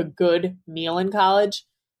 that's like a good meal in college.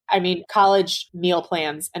 I mean, college meal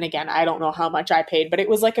plans. And again, I don't know how much I paid, but it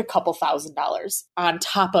was like a couple $1,000s on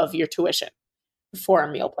top of your tuition for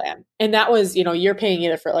a meal plan. And that was, you're paying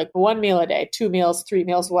either for like one meal a day, 2 meals, 3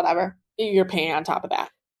 meals, whatever. You're paying on top of that.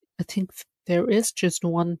 I think there is just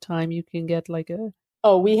one time you can get like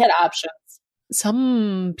we had options.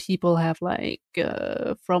 Some people have like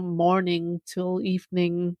from morning till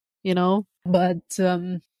evening, but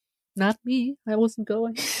not me. I wasn't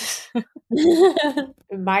going.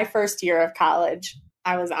 My first year of college,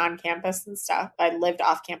 I was on campus and stuff. I lived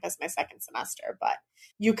off campus my second semester, but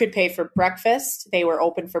you could pay for breakfast. They were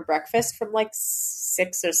open for breakfast from like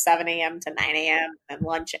 6 or 7 a.m. to 9 a.m. and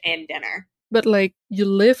lunch and dinner. But like you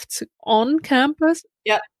lived on campus?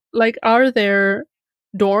 Yep. Like are there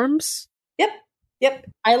dorms? Yep.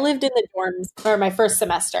 I lived in the dorms for my first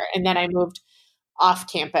semester and then I moved off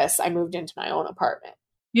campus. I moved into my own apartment.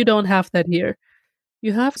 You don't have that here.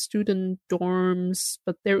 You have student dorms,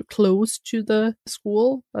 but they're close to the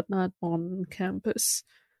school, but not on campus.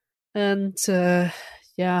 And I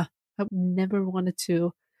never wanted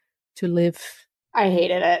to live. I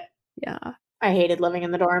hated it. Yeah. I hated living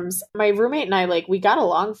in the dorms. My roommate and I, we got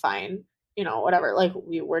along fine, whatever. Like,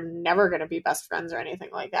 we were never going to be best friends or anything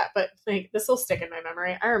like that. But this will stick in my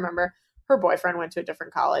memory. I remember her boyfriend went to a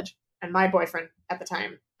different college. And my boyfriend at the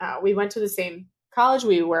time, we went to the same college.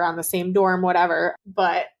 We were on the same dorm, whatever.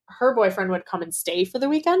 But her boyfriend would come and stay for the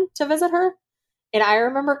weekend to visit her. And I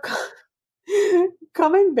remember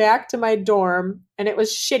coming back to my dorm, and it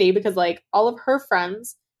was shitty because all of her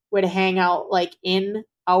friends would hang out in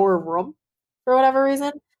our room for whatever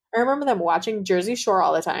reason. I remember them watching Jersey Shore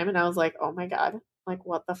all the time, and I was like, oh my God,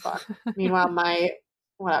 what the fuck? Meanwhile, I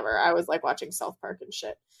was watching South Park and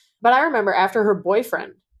shit. But I remember after her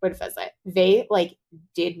boyfriend would visit, they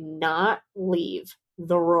did not leave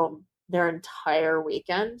the room their entire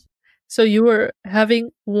weekend. So you were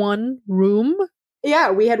having one room?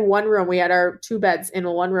 Yeah, we had one room. We had our 2 beds in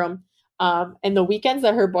one room. And the weekends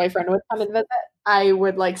that her boyfriend would come and visit, I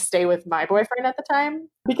would stay with my boyfriend at the time.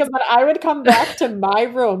 Because when I would come back to my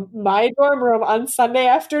room, my dorm room on Sunday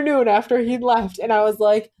afternoon after he left, and I was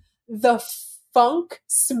like, the funk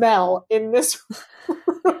smell in this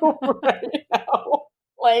room right now,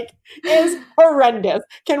 is horrendous.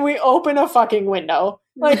 Can we open a fucking window?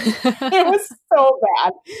 It was so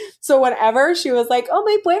bad. So whenever she was like, oh,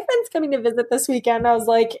 my boyfriend's coming to visit this weekend, I was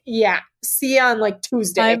like, yeah, see you on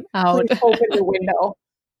Tuesday. I'm out. Please open the window.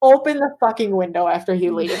 Open the fucking window after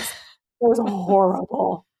he leaves. It was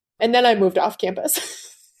horrible. And then I moved off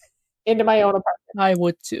campus into my own apartment. I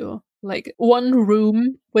would too. One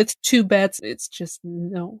room with 2 beds, it's just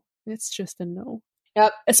no. It's just a no.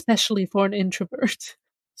 Yep. Especially for an introvert.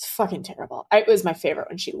 It's fucking terrible. It was my favorite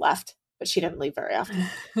when she left, but she didn't leave very often.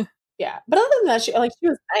 Yeah. But other than that, she was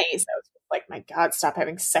nice. I was like, my God, stop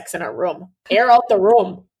having sex in a room. Air out the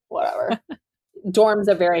room. Whatever. Dorms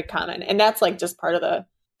are very common. And that's just part of the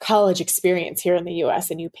college experience here in the US,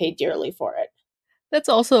 and you pay dearly for it. That's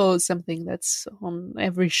also something that's on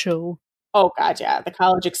every show. Oh, God, yeah. The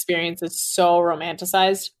college experience is so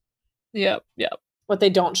romanticized. Yep. What they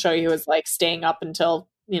don't show you is staying up until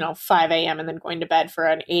 5 a.m. and then going to bed for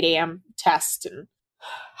an 8 a.m. test, and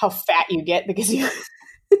how fat you get because you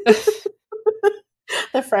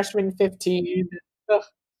the freshman 15. Ugh.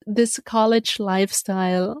 This college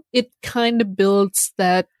lifestyle, it kind of builds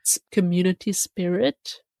that community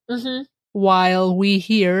spirit. Mm-hmm. While we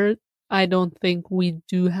here, I don't think we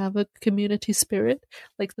do have a community spirit.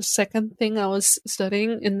 The second thing I was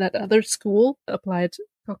studying in that other school, applied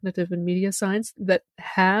cognitive and media science, that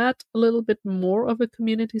had a little bit more of a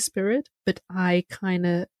community spirit, but I kind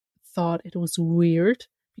of thought it was weird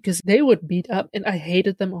because they would meet up and I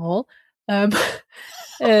hated them all. Um,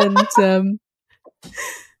 and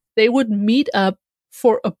they would meet up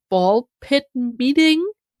for a ball pit meeting.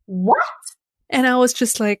 What? And I was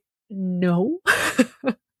just like, no.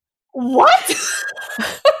 What?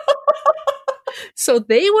 So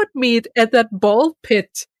they would meet at that ball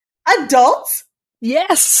pit. Adults?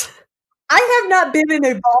 Yes. I have not been in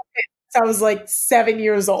a ball pit since I was like 7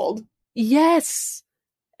 years old. Yes.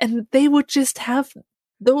 And they would just have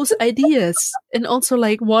those ideas and also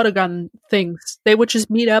like water gun things. They would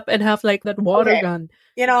just meet up and have like that water gun.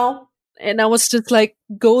 You know? And I was just like,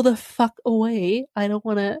 go the fuck away. I don't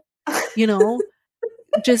want to,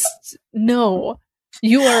 just no.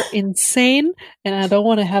 You are insane and I don't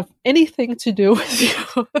want to have anything to do with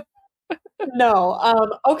you. No.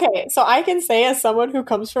 Okay. So I can say, as someone who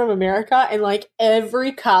comes from America, and like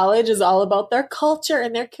every college is all about their culture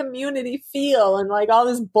and their community feel and like all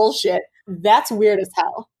this bullshit. That's weird as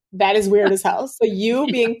hell. That is weird as hell. So you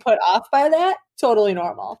being put off by that, totally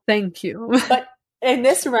normal. Thank you. But, and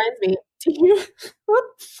this reminds me, what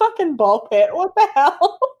fucking ball pit? What the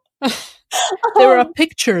hell? There are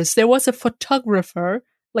pictures. There was a photographer.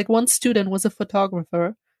 Like one student was a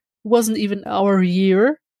photographer. Who wasn't even our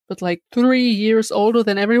year, but like 3 years older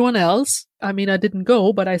than everyone else. I mean, I didn't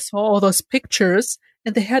go, but I saw all those pictures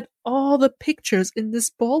and they had all the pictures in this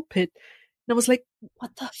ball pit. And I was like,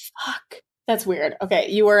 what the fuck? That's weird. Okay.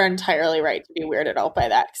 You were entirely right to be weirded out by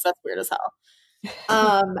that because that's weird as hell.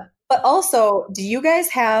 But also, do you guys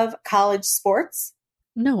have college sports?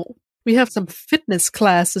 No. We have some fitness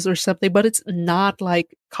classes or something, but it's not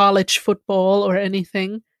like college football or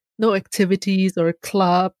anything. No activities or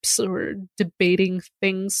clubs or debating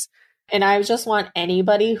things. And I just want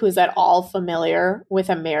anybody who's at all familiar with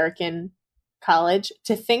American college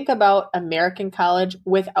to think about American college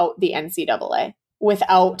without the NCAA.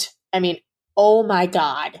 Oh my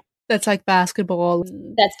God. That's like basketball.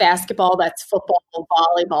 That's basketball. That's football,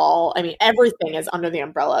 volleyball. I mean, everything is under the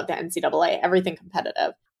umbrella of the NCAA, everything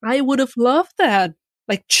competitive. I would have loved that.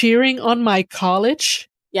 Like cheering on my college.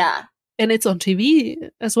 Yeah. And it's on TV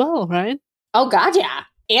as well, right? Oh, God, yeah.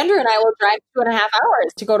 Andrew and I will drive 2.5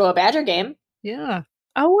 hours to go to a Badger game. Yeah.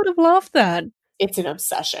 I would have loved that. It's an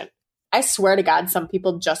obsession. I swear to God, some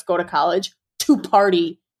people just go to college to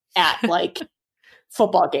party at like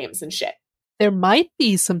football games and shit. There might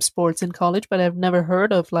be some sports in college, but I've never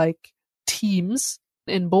heard of like teams.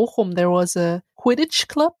 In Bochum, there was a Quidditch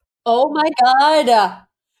club. Oh my God.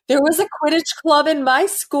 There was a Quidditch club in my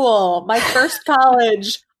school, my first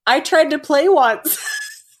college. I tried to play once.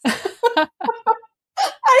 I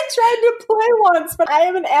tried to play once, but I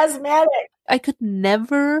am an asthmatic. I could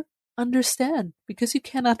never understand because you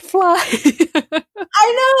cannot fly.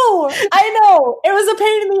 I know. It was a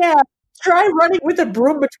pain in the ass. Try running with a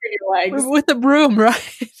broom between your legs. With a broom,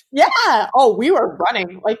 right? Yeah. Oh, we were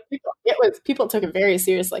running. Like people took it very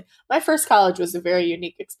seriously. My first college was a very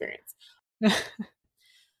unique experience.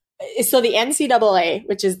 So the NCAA,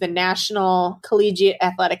 which is the National Collegiate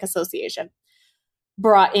Athletic Association,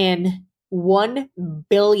 brought in $1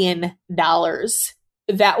 billion.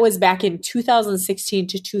 That was back in 2016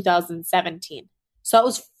 to 2017. So that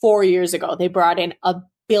was 4 years ago. They brought in $1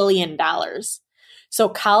 billion. So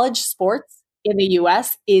college sports in the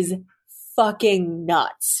US is fucking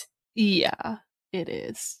nuts. Yeah, it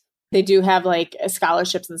is. They do have like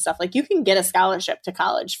scholarships and stuff. Like you can get a scholarship to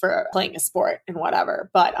college for playing a sport and whatever.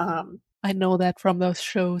 But I know that from those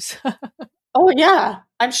shows. Oh yeah,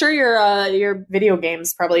 I'm sure your video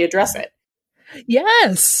games probably address it.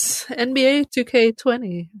 Yes, NBA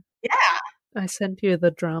 2K20. Yeah, I sent you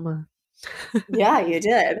the drama. Yeah, you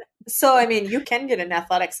did. So I mean, you can get an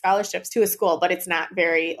athletic scholarships to a school, but it's not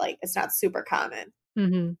it's not super common.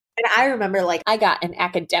 Mm-hmm. And I remember I got an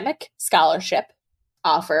academic scholarship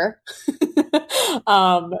offer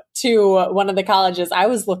to one of the colleges I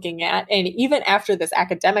was looking at. And even after this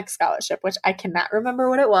academic scholarship, which I cannot remember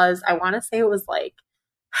what it was, I want to say it was like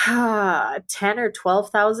 10 or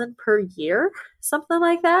 12,000 per year, something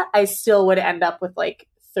like that. I still would end up with like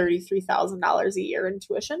 $33,000 a year in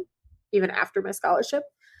tuition, even after my scholarship.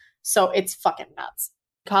 So it's fucking nuts.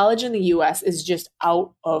 College in the US is just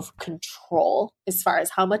out of control as far as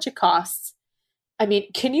how much it costs. I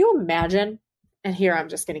mean, can you imagine? And here I'm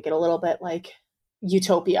just going to get a little bit like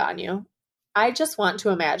utopia on you. I just want to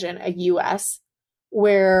imagine a US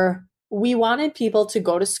where we wanted people to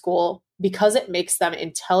go to school because it makes them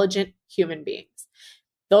intelligent human beings.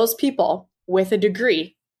 Those people with a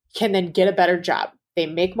degree can then get a better job. They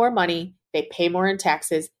make more money. They pay more in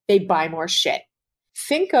taxes. They buy more shit.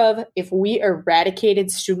 Think of if we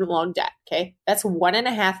eradicated student loan debt, okay? That's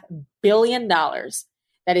 $1.5 billion.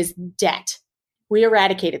 That is debt. We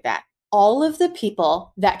eradicated that. All of the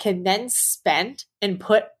people that can then spend and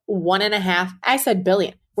put 1.5, I said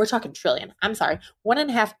billion, we're talking trillion. I'm sorry,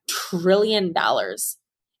 $1.5 trillion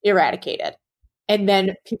eradicated. And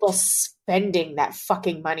then people spending that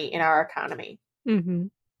fucking money in our economy. Mm-hmm.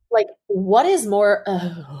 Like, what is more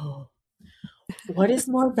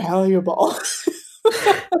valuable?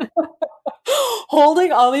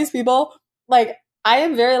 Holding all these people, like, I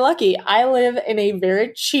am very lucky. I live in a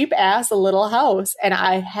very cheap ass little house and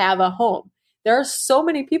I have a home. There are so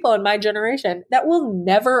many people in my generation that will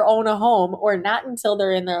never own a home or not until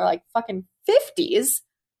they're in their like fucking 50s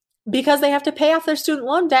because they have to pay off their student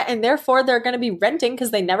loan debt and therefore they're going to be renting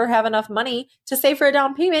because they never have enough money to save for a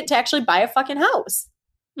down payment to actually buy a fucking house.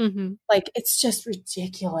 Mm-hmm. Like, it's just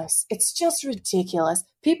ridiculous. It's just ridiculous.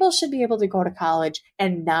 People should be able to go to college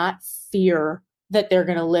and not fear that they're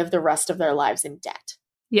going to live the rest of their lives in debt.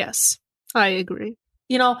 Yes, I agree.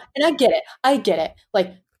 You know, and I get it.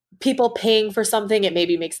 Like, people paying for something, it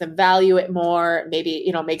maybe makes them value it more, maybe,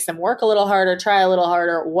 you know, makes them work a little harder, try a little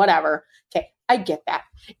harder, whatever. Okay, I get that.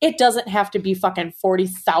 It doesn't have to be fucking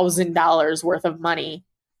 $40,000 worth of money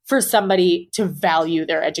for somebody to value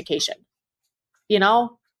their education. You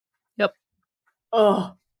know? Yep.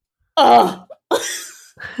 Oh.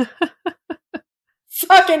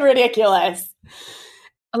 Fucking ridiculous.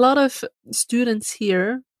 A lot of students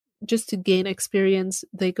here, just to gain experience,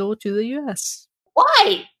 they go to the US.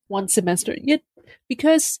 Why? One semester. Yeah,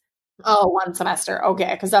 because... Oh, one semester. Okay,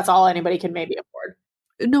 because that's all anybody can maybe afford.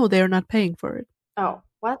 No, they're not paying for it. Oh,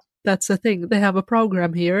 what? That's the thing. They have a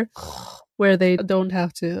program here where they don't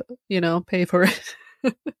have to, you know, pay for it.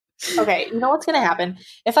 Okay, you know what's going to happen?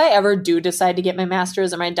 If I ever do decide to get my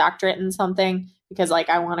master's or my doctorate in something, because like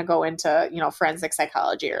I want to go into, you know, forensic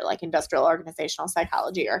psychology or like industrial organizational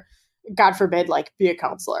psychology or God forbid, like be a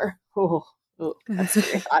counselor. Oh, that's a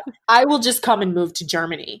great thought. I will just come and move to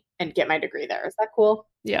Germany and get my degree there. Is that cool?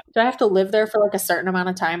 Yeah. Do I have to live there for like a certain amount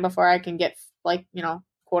of time before I can get like, you know,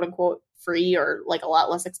 quote unquote free or like a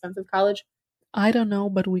lot less expensive college? I don't know,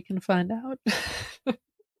 but we can find out.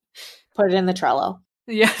 Put it in the Trello.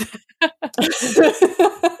 Yeah.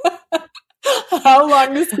 How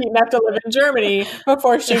long does Keaton have to live in Germany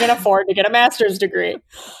before she can afford to get a master's degree?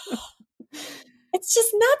 It's just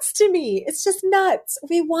nuts to me. It's just nuts.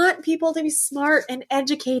 We want people to be smart and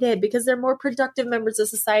educated because they're more productive members of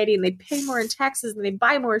society and they pay more in taxes and they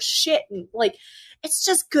buy more shit. And like, it's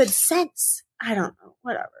just good sense. I don't know.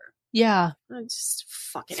 Whatever. Yeah. I'm just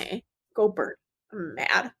fucking A. Go Bert. I'm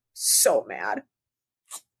mad. So mad.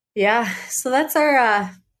 Yeah. So that's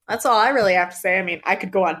our, that's all I really have to say. I mean, I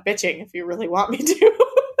could go on bitching if you really want me to.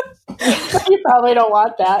 You probably don't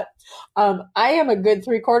want that. I am a good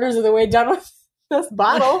 3/4 of the way done with this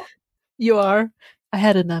bottle. You are. I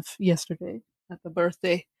had enough yesterday at the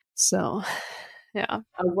birthday. So, yeah.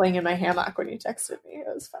 I was laying in my hammock when you texted me.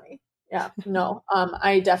 It was funny. Yeah. No,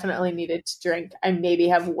 I definitely needed to drink. I maybe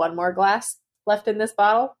have one more glass left in this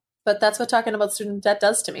bottle, but that's what talking about student debt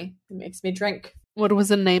does to me. It makes me drink. What was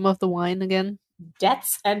the name of the wine again?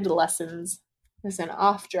 Debts and Lessons. It's an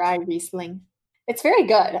off-dry Riesling. It's very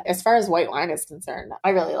good as far as white wine is concerned. I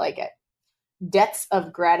really like it. Debts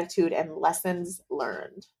of Gratitude and Lessons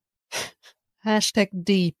Learned. Hashtag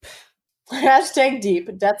deep. Hashtag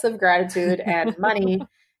deep. Debts of gratitude and money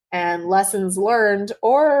and lessons learned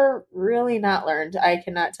or really not learned. I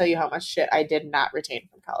cannot tell you how much shit I did not retain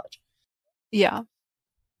from college. Yeah.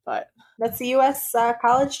 But that's the U.S.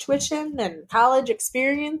 College tuition and college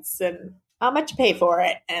experience and how much you pay for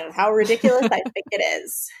it and how ridiculous I think it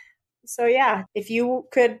is. So yeah, if you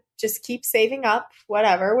could just keep saving up,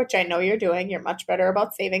 whatever, which I know you're doing, you're much better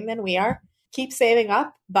about saving than we are. Keep saving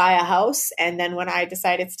up, buy a house, and then when I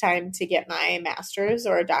decide it's time to get my master's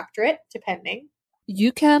or a doctorate, depending.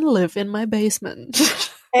 You can live in my basement.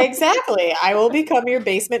 Exactly. I will become your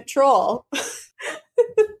basement troll.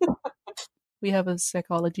 We have a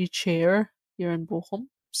psychology chair here in Bochum,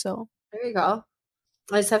 so. There you go.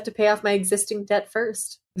 I just have to pay off my existing debt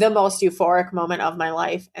first. The most euphoric moment of my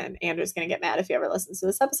life, and Andrew's going to get mad if he ever listens to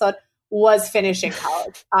this episode, was finishing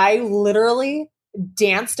college. I literally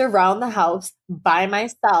danced around the house by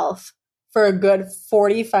myself for a good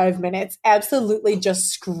 45 minutes, absolutely just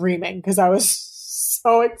screaming because I was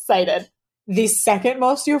so excited. The second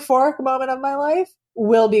most euphoric moment of my life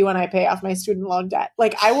will be when I pay off my student loan debt.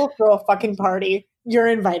 Like, I will throw a fucking party. You're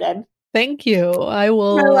invited. Thank you. I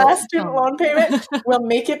will. My last student loan payment, we'll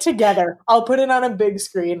make it together. I'll put it on a big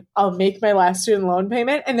screen. I'll make my last student loan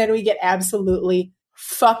payment, and then we get absolutely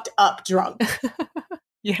fucked up drunk.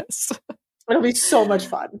 Yes. It'll be so much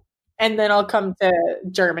fun. And then I'll come to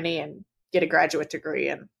Germany and get a graduate degree.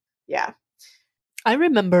 And yeah. I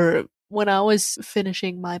remember when I was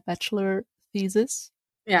finishing my bachelor thesis,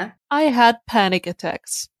 Yeah. I had panic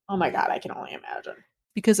attacks Oh my God, I can only imagine.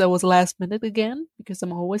 because I was last minute again, because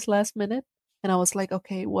I'm always last minute. And I was like,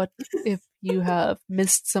 okay, what if you have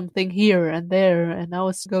missed something here and there? And I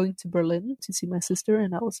was going to Berlin to see my sister,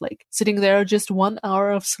 and I was like sitting there just 1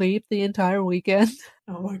 hour of sleep the entire weekend.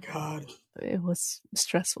 Oh my God. It was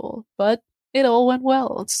stressful, but it all went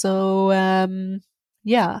well. So,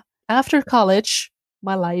 yeah, after college,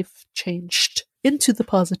 my life changed into the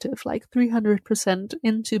positive, like 300%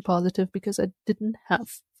 into positive, because I didn't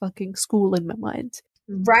have fucking school in my mind.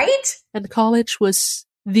 Right? And college was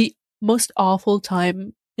the most awful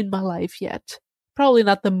time in my life yet. Probably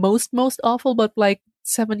not the most awful, but like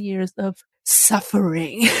 7 years of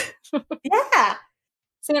suffering. Yeah.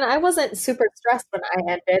 See, and I wasn't super stressed when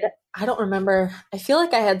I ended. I don't remember. I feel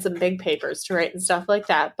like I had some big papers to write and stuff like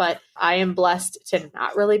that, but I am blessed to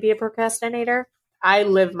not really be a procrastinator. I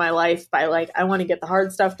live my life by like, I want to get the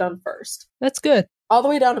hard stuff done first. That's good. All the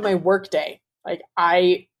way down to my work day. Like,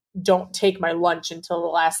 I don't take my lunch until the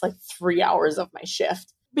last like 3 hours of my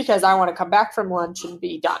shift because I want to come back from lunch and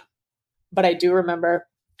be done. But I do remember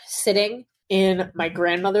sitting in my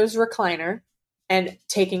grandmother's recliner and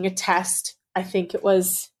taking a test. I think it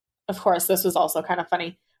was, of course, this was also kind of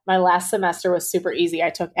funny. My last semester was super easy. I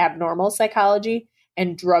took abnormal psychology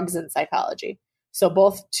and drugs and psychology. So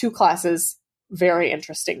both 2 classes, very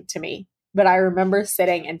interesting to me. But I remember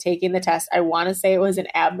sitting and taking the test. I want to say it was an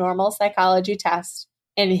abnormal psychology test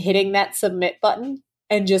and hitting that submit button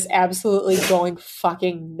and just absolutely going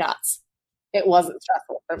fucking nuts. It wasn't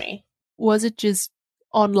stressful for me. Was it just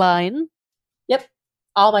online? Yep.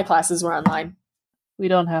 All my classes were online. We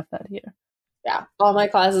don't have that here. Yeah. All my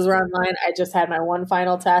classes were online. I just had my one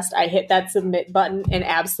final test. I hit that submit button and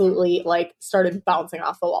absolutely like started bouncing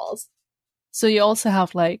off the walls. So you also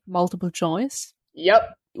have like multiple choice?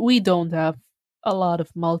 Yep. We don't have a lot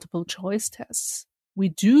of multiple choice tests. We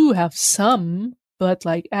do have some, but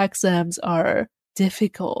like exams are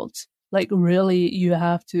difficult. Like really, you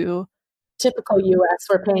have to. Typical US,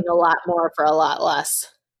 we're paying a lot more for a lot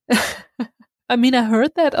less. I mean, I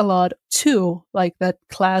heard that a lot too, like that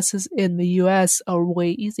classes in the US are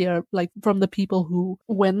way easier. Like from the people who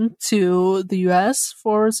went to the US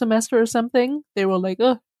for a semester or something, they were like,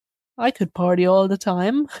 oh, I could party all the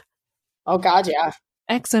time. Oh God, yeah.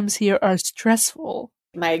 Exams here are stressful.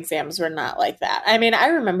 My exams were not like that. I mean, I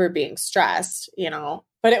remember being stressed,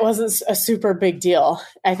 but it wasn't a super big deal.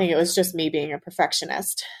 I think it was just me being a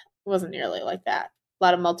perfectionist. It wasn't nearly like that. A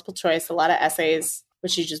lot of multiple choice, a lot of essays,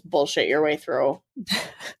 which you just bullshit your way through.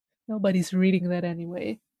 Nobody's reading that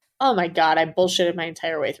anyway. Oh my God, I bullshitted my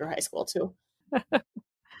entire way through high school too.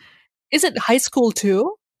 Is it high school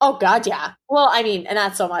too? Oh God, yeah. Well, I mean, and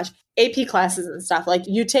not so much. AP classes and stuff, like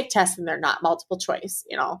you take tests and they're not multiple choice,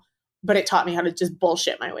 but it taught me how to just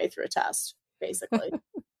bullshit my way through a test, basically.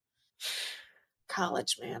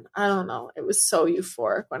 College, man. I don't know. It was so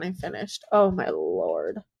euphoric when I finished. Oh my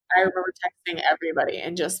Lord. I remember texting everybody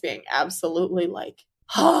and just being absolutely like,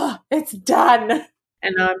 oh, it's done.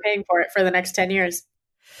 And now I'm paying for it for the next 10 years.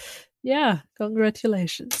 Yeah,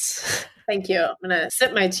 congratulations. Thank you. I'm going to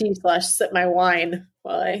sip my tea / sip my wine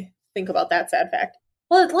while I think about that sad fact.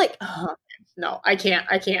 Well, it's like, no, I can't.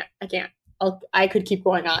 I could keep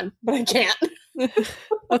going on, but I can't.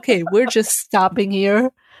 Okay, we're just stopping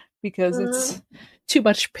here because it's too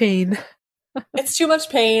much pain. It's too much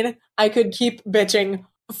pain. I could keep bitching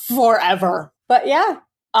forever. But yeah,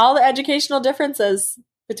 all the educational differences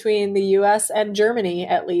between the US and Germany,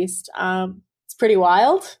 at least. It's pretty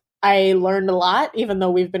wild. I learned a lot, even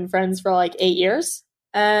though we've been friends for like 8 years.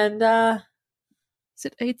 And is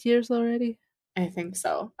it 8 years already? I think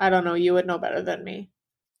so. I don't know. You would know better than me.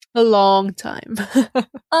 A long time.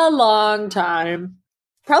 A long time.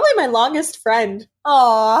 Probably my longest friend.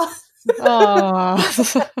 Aww.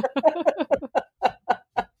 Aww.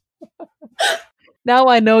 Now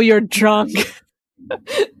I know you're drunk.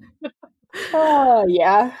 Oh,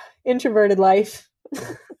 yeah. Introverted life.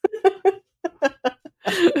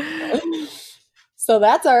 So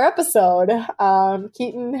that's our episode.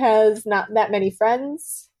 Keaton has not that many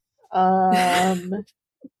friends. I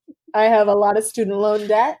have a lot of student loan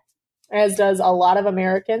debt, as does a lot of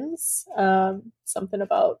Americans. Something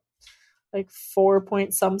about like 4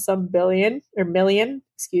 point some billion or million,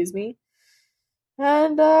 excuse me.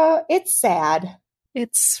 And it's sad.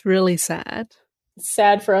 It's really sad. It's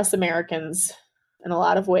sad for us Americans in a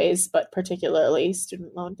lot of ways, but particularly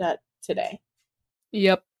student loan debt today.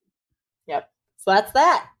 Yep. So that's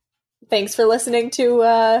that. Thanks for listening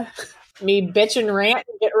to me bitch and rant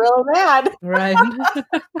and get really mad. Right.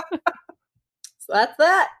 So that's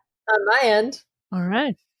that on my end. All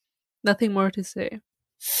right. Nothing more to say.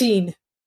 Fiend.